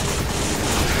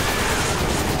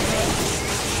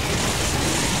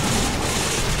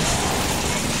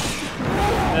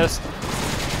 Missed.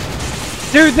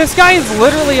 Dude, this guy is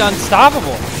literally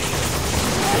unstoppable.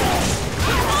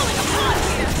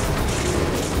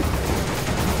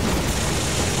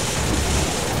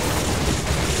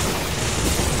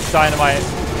 dynamite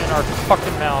in our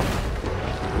fucking mouth.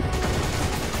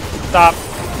 Stop.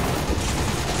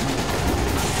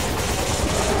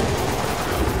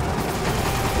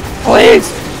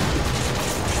 Please!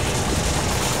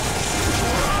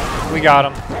 We got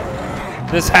him.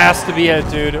 This has to be it,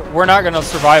 dude. We're not gonna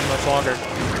survive much longer.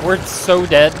 We're so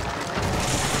dead.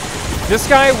 This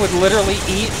guy would literally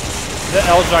eat the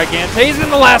El Gigante. He's in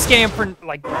the last game for,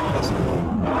 like, breakfast.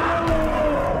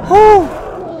 Whew!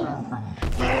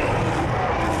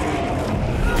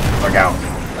 Look out!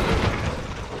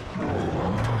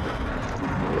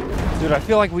 Dude, I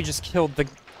feel like we just killed the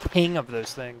king of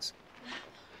those things.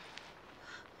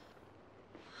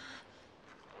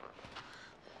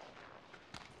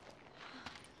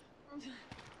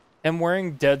 And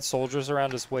wearing dead soldiers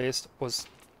around his waist was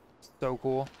so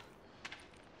cool.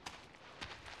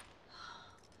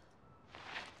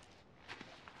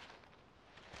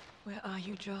 Where are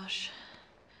you, Josh?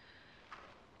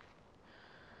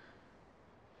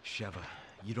 Sheva,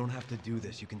 you don't have to do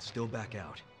this. You can still back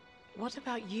out. What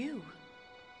about you?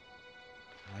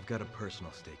 I've got a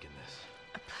personal stake in this.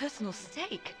 A personal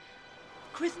stake?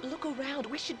 Chris, look around.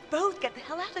 We should both get the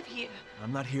hell out of here.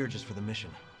 I'm not here just for the mission.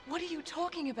 What are you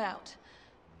talking about?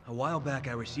 A while back,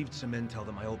 I received some intel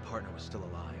that my old partner was still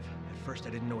alive. At first, I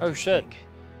didn't know what to shit. think.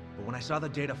 But when I saw the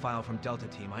data file from Delta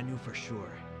Team, I knew for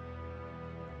sure.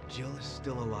 Jill is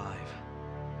still alive.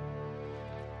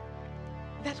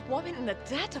 That woman in the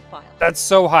data file. That's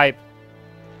so hype.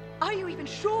 Are you even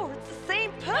sure it's the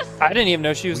same person? I didn't even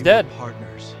know she was We dead. were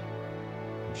partners.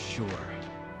 I'm sure.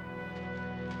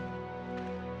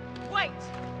 Wait!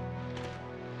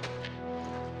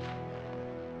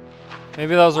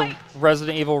 Maybe that was Wait. a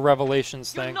Resident Evil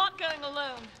Revelations You're thing. not going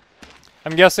alone.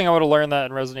 I'm guessing I would have learned that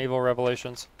in Resident Evil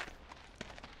Revelations.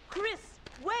 Chris,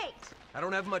 wait! I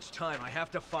don't have much time. I have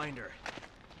to find her.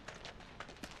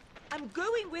 I'm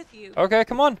going with you. Okay,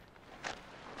 come on.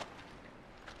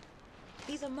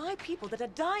 These are my people that are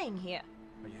dying here.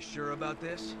 Are you sure about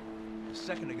this? A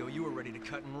second ago, you were ready to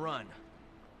cut and run.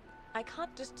 I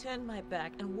can't just turn my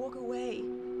back and walk away.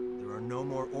 There are no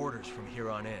more orders from here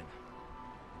on in.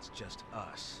 It's just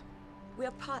us. We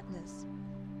are partners.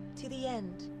 To the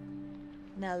end.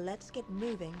 Now let's get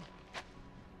moving.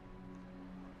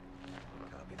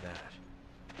 Copy that.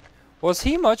 Was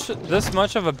he this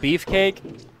much of a beefcake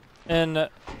in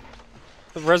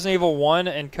Resident Evil 1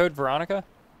 and Code Veronica?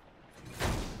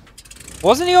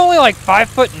 Wasn't he only like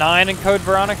 5'9" in Code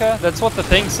Veronica? That's what the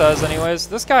thing says anyways.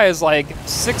 This guy is like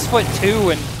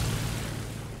 6'2" and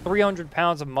 300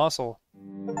 pounds of muscle.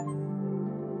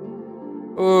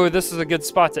 Ooh, this is a good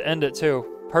spot to end it too.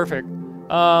 Perfect.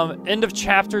 End of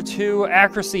chapter 2,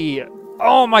 accuracy.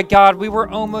 Oh my god, we were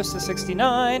almost to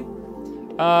 69.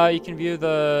 You can view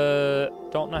the,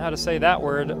 don't know how to say that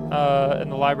word, in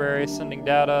the library, sending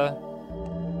data.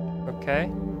 Okay.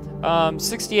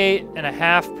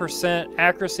 68.5%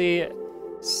 accuracy,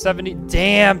 70,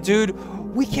 damn, dude,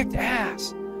 we kicked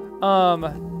ass.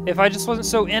 If I just wasn't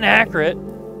so inaccurate,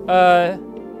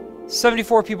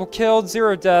 74 people killed,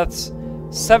 0 deaths,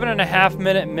 7.5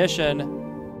 minute mission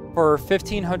for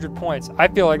 1,500 points. I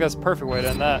feel like that's a perfect way to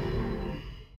end that.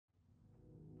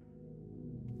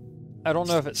 I don't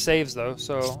know if it saves though,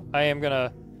 so I am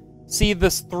gonna see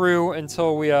this through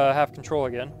until we have control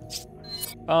again.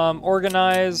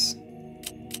 Organize.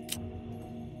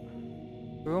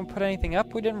 We won't put anything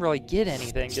up. We didn't really get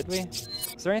anything, did we?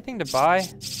 Is there anything to buy?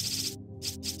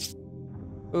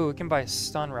 Ooh, we can buy a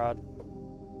stun rod.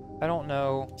 I don't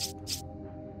know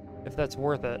if that's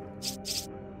worth it.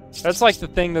 That's like the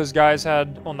thing those guys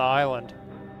had on the island.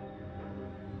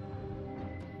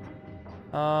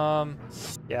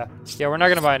 Yeah, we're not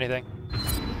gonna buy anything.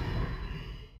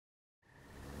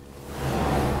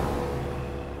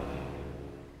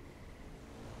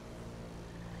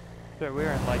 Dude,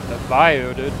 we're in like the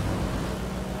bayou, dude.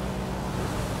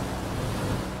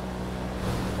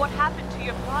 What happened to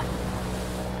your plot?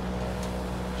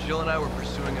 Jill and I were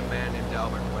pursuing a man named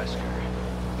Albert Wesker.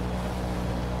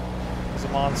 He's a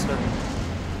monster.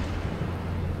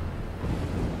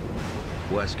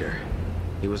 Wesker.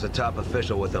 He was a top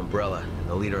official with Umbrella, and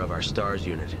the leader of our STARS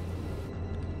unit.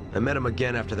 I met him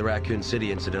again after the Raccoon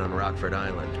City incident on Rockford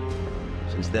Island.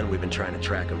 Since then, we've been trying to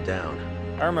track him down.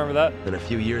 I remember that. Then a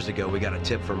few years ago, we got a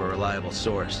tip from a reliable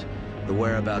source. The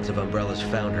whereabouts of Umbrella's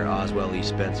founder, Oswell E.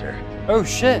 Spencer. Oh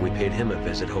shit. We paid him a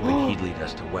visit, hoping he'd lead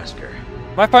us to Wesker.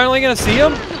 Am I finally gonna see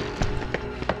him?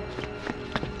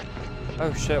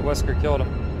 Oh shit, Wesker killed him.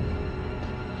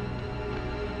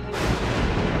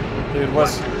 Dude,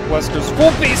 Wesker's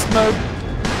full beast mode!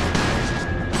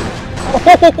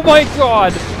 Oh my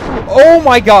god! Oh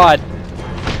my god!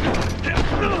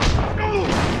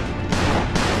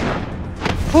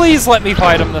 Please let me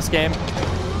fight him this game.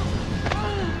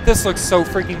 This looks so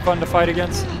freaking fun to fight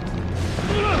against.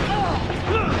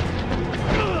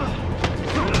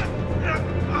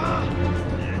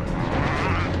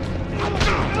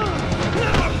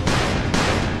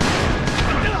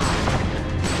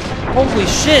 Holy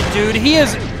shit, dude, he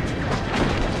is...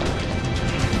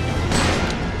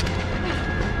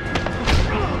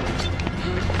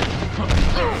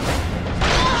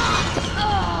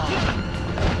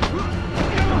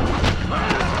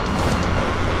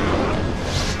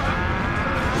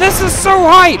 This is so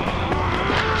hype!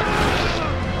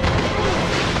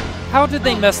 How did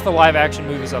they mess the live action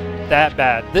movies up that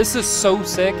bad? This is so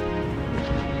sick.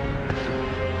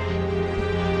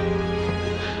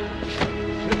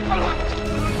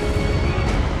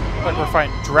 Like we're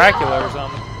fighting Dracula or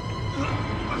something.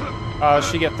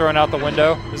 She get thrown out the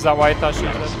window? Is that why I thought she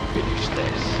was dead? Finish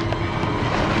this.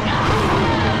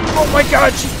 Oh my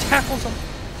god, she tackles him!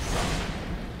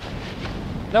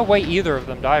 No way either of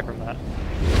them die from that.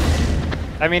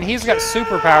 I mean, he's got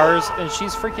superpowers, and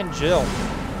she's freaking Jill.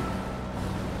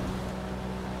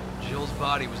 Jill's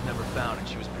body was never found, and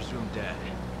she was presumed dead.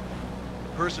 The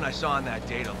person I saw in that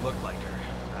data looked like her.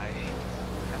 I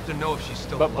have to know if she's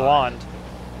still alive. But blonde.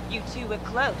 You two were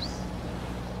close.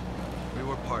 We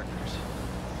were partners.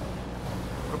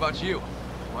 What about you?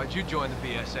 Why'd you join the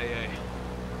BSAA?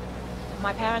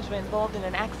 My parents were involved in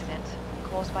an accident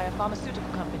caused by a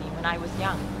pharmaceutical company when I was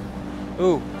young.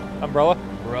 Ooh, Umbrella?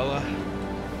 Umbrella?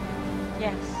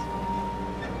 Yes.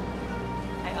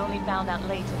 I only found out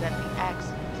later that the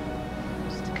accident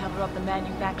was to cover up the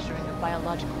manufacturing of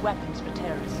biological weapons for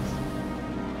terrorists.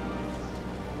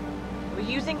 They were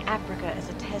using Africa as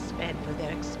a test bed for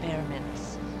their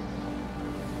experiments.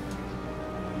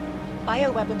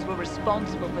 Bioweapons were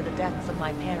responsible for the deaths of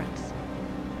my parents.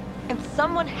 And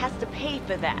someone has to pay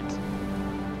for that.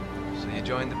 So you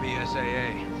joined the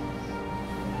BSAA?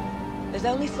 There's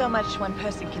only so much one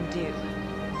person can do.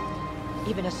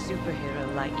 Even a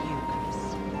superhero like you, Chris.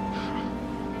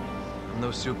 I'm no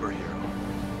superhero.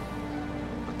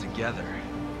 But together,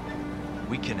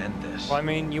 we can end this. Well, I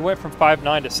mean, you went from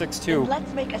 5'9" to 6'2". And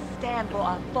let's make a stand for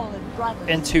our fallen brothers.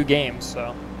 In 2 games,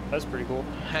 so that's pretty cool.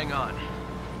 Hang on.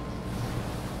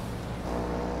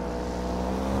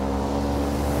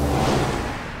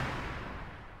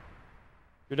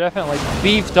 You're definitely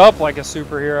beefed up like a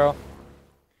superhero.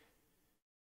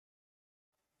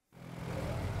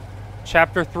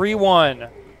 Chapter 3-1,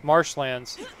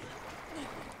 Marshlands.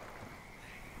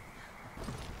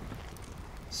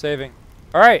 Saving.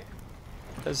 Alright.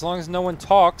 As long as no one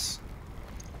talks,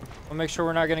 we'll make sure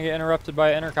we're not going to get interrupted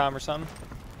by an intercom or something.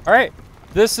 Alright.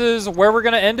 This is where we're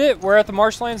going to end it. We're at the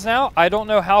Marshlands now. I don't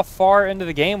know how far into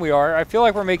the game we are. I feel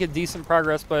like we're making decent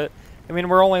progress, but, I mean,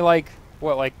 we're only like,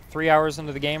 what, like 3 hours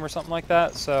into the game or something like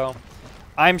that? So,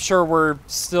 I'm sure we're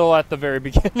still at the very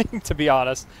beginning, to be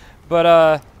honest.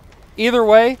 But, either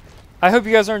way, I hope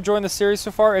you guys are enjoying the series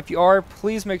so far. If you are,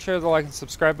 please make sure to like and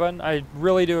subscribe button. I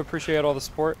really do appreciate all the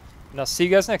support. And I'll see you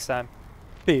guys next time.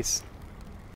 Peace.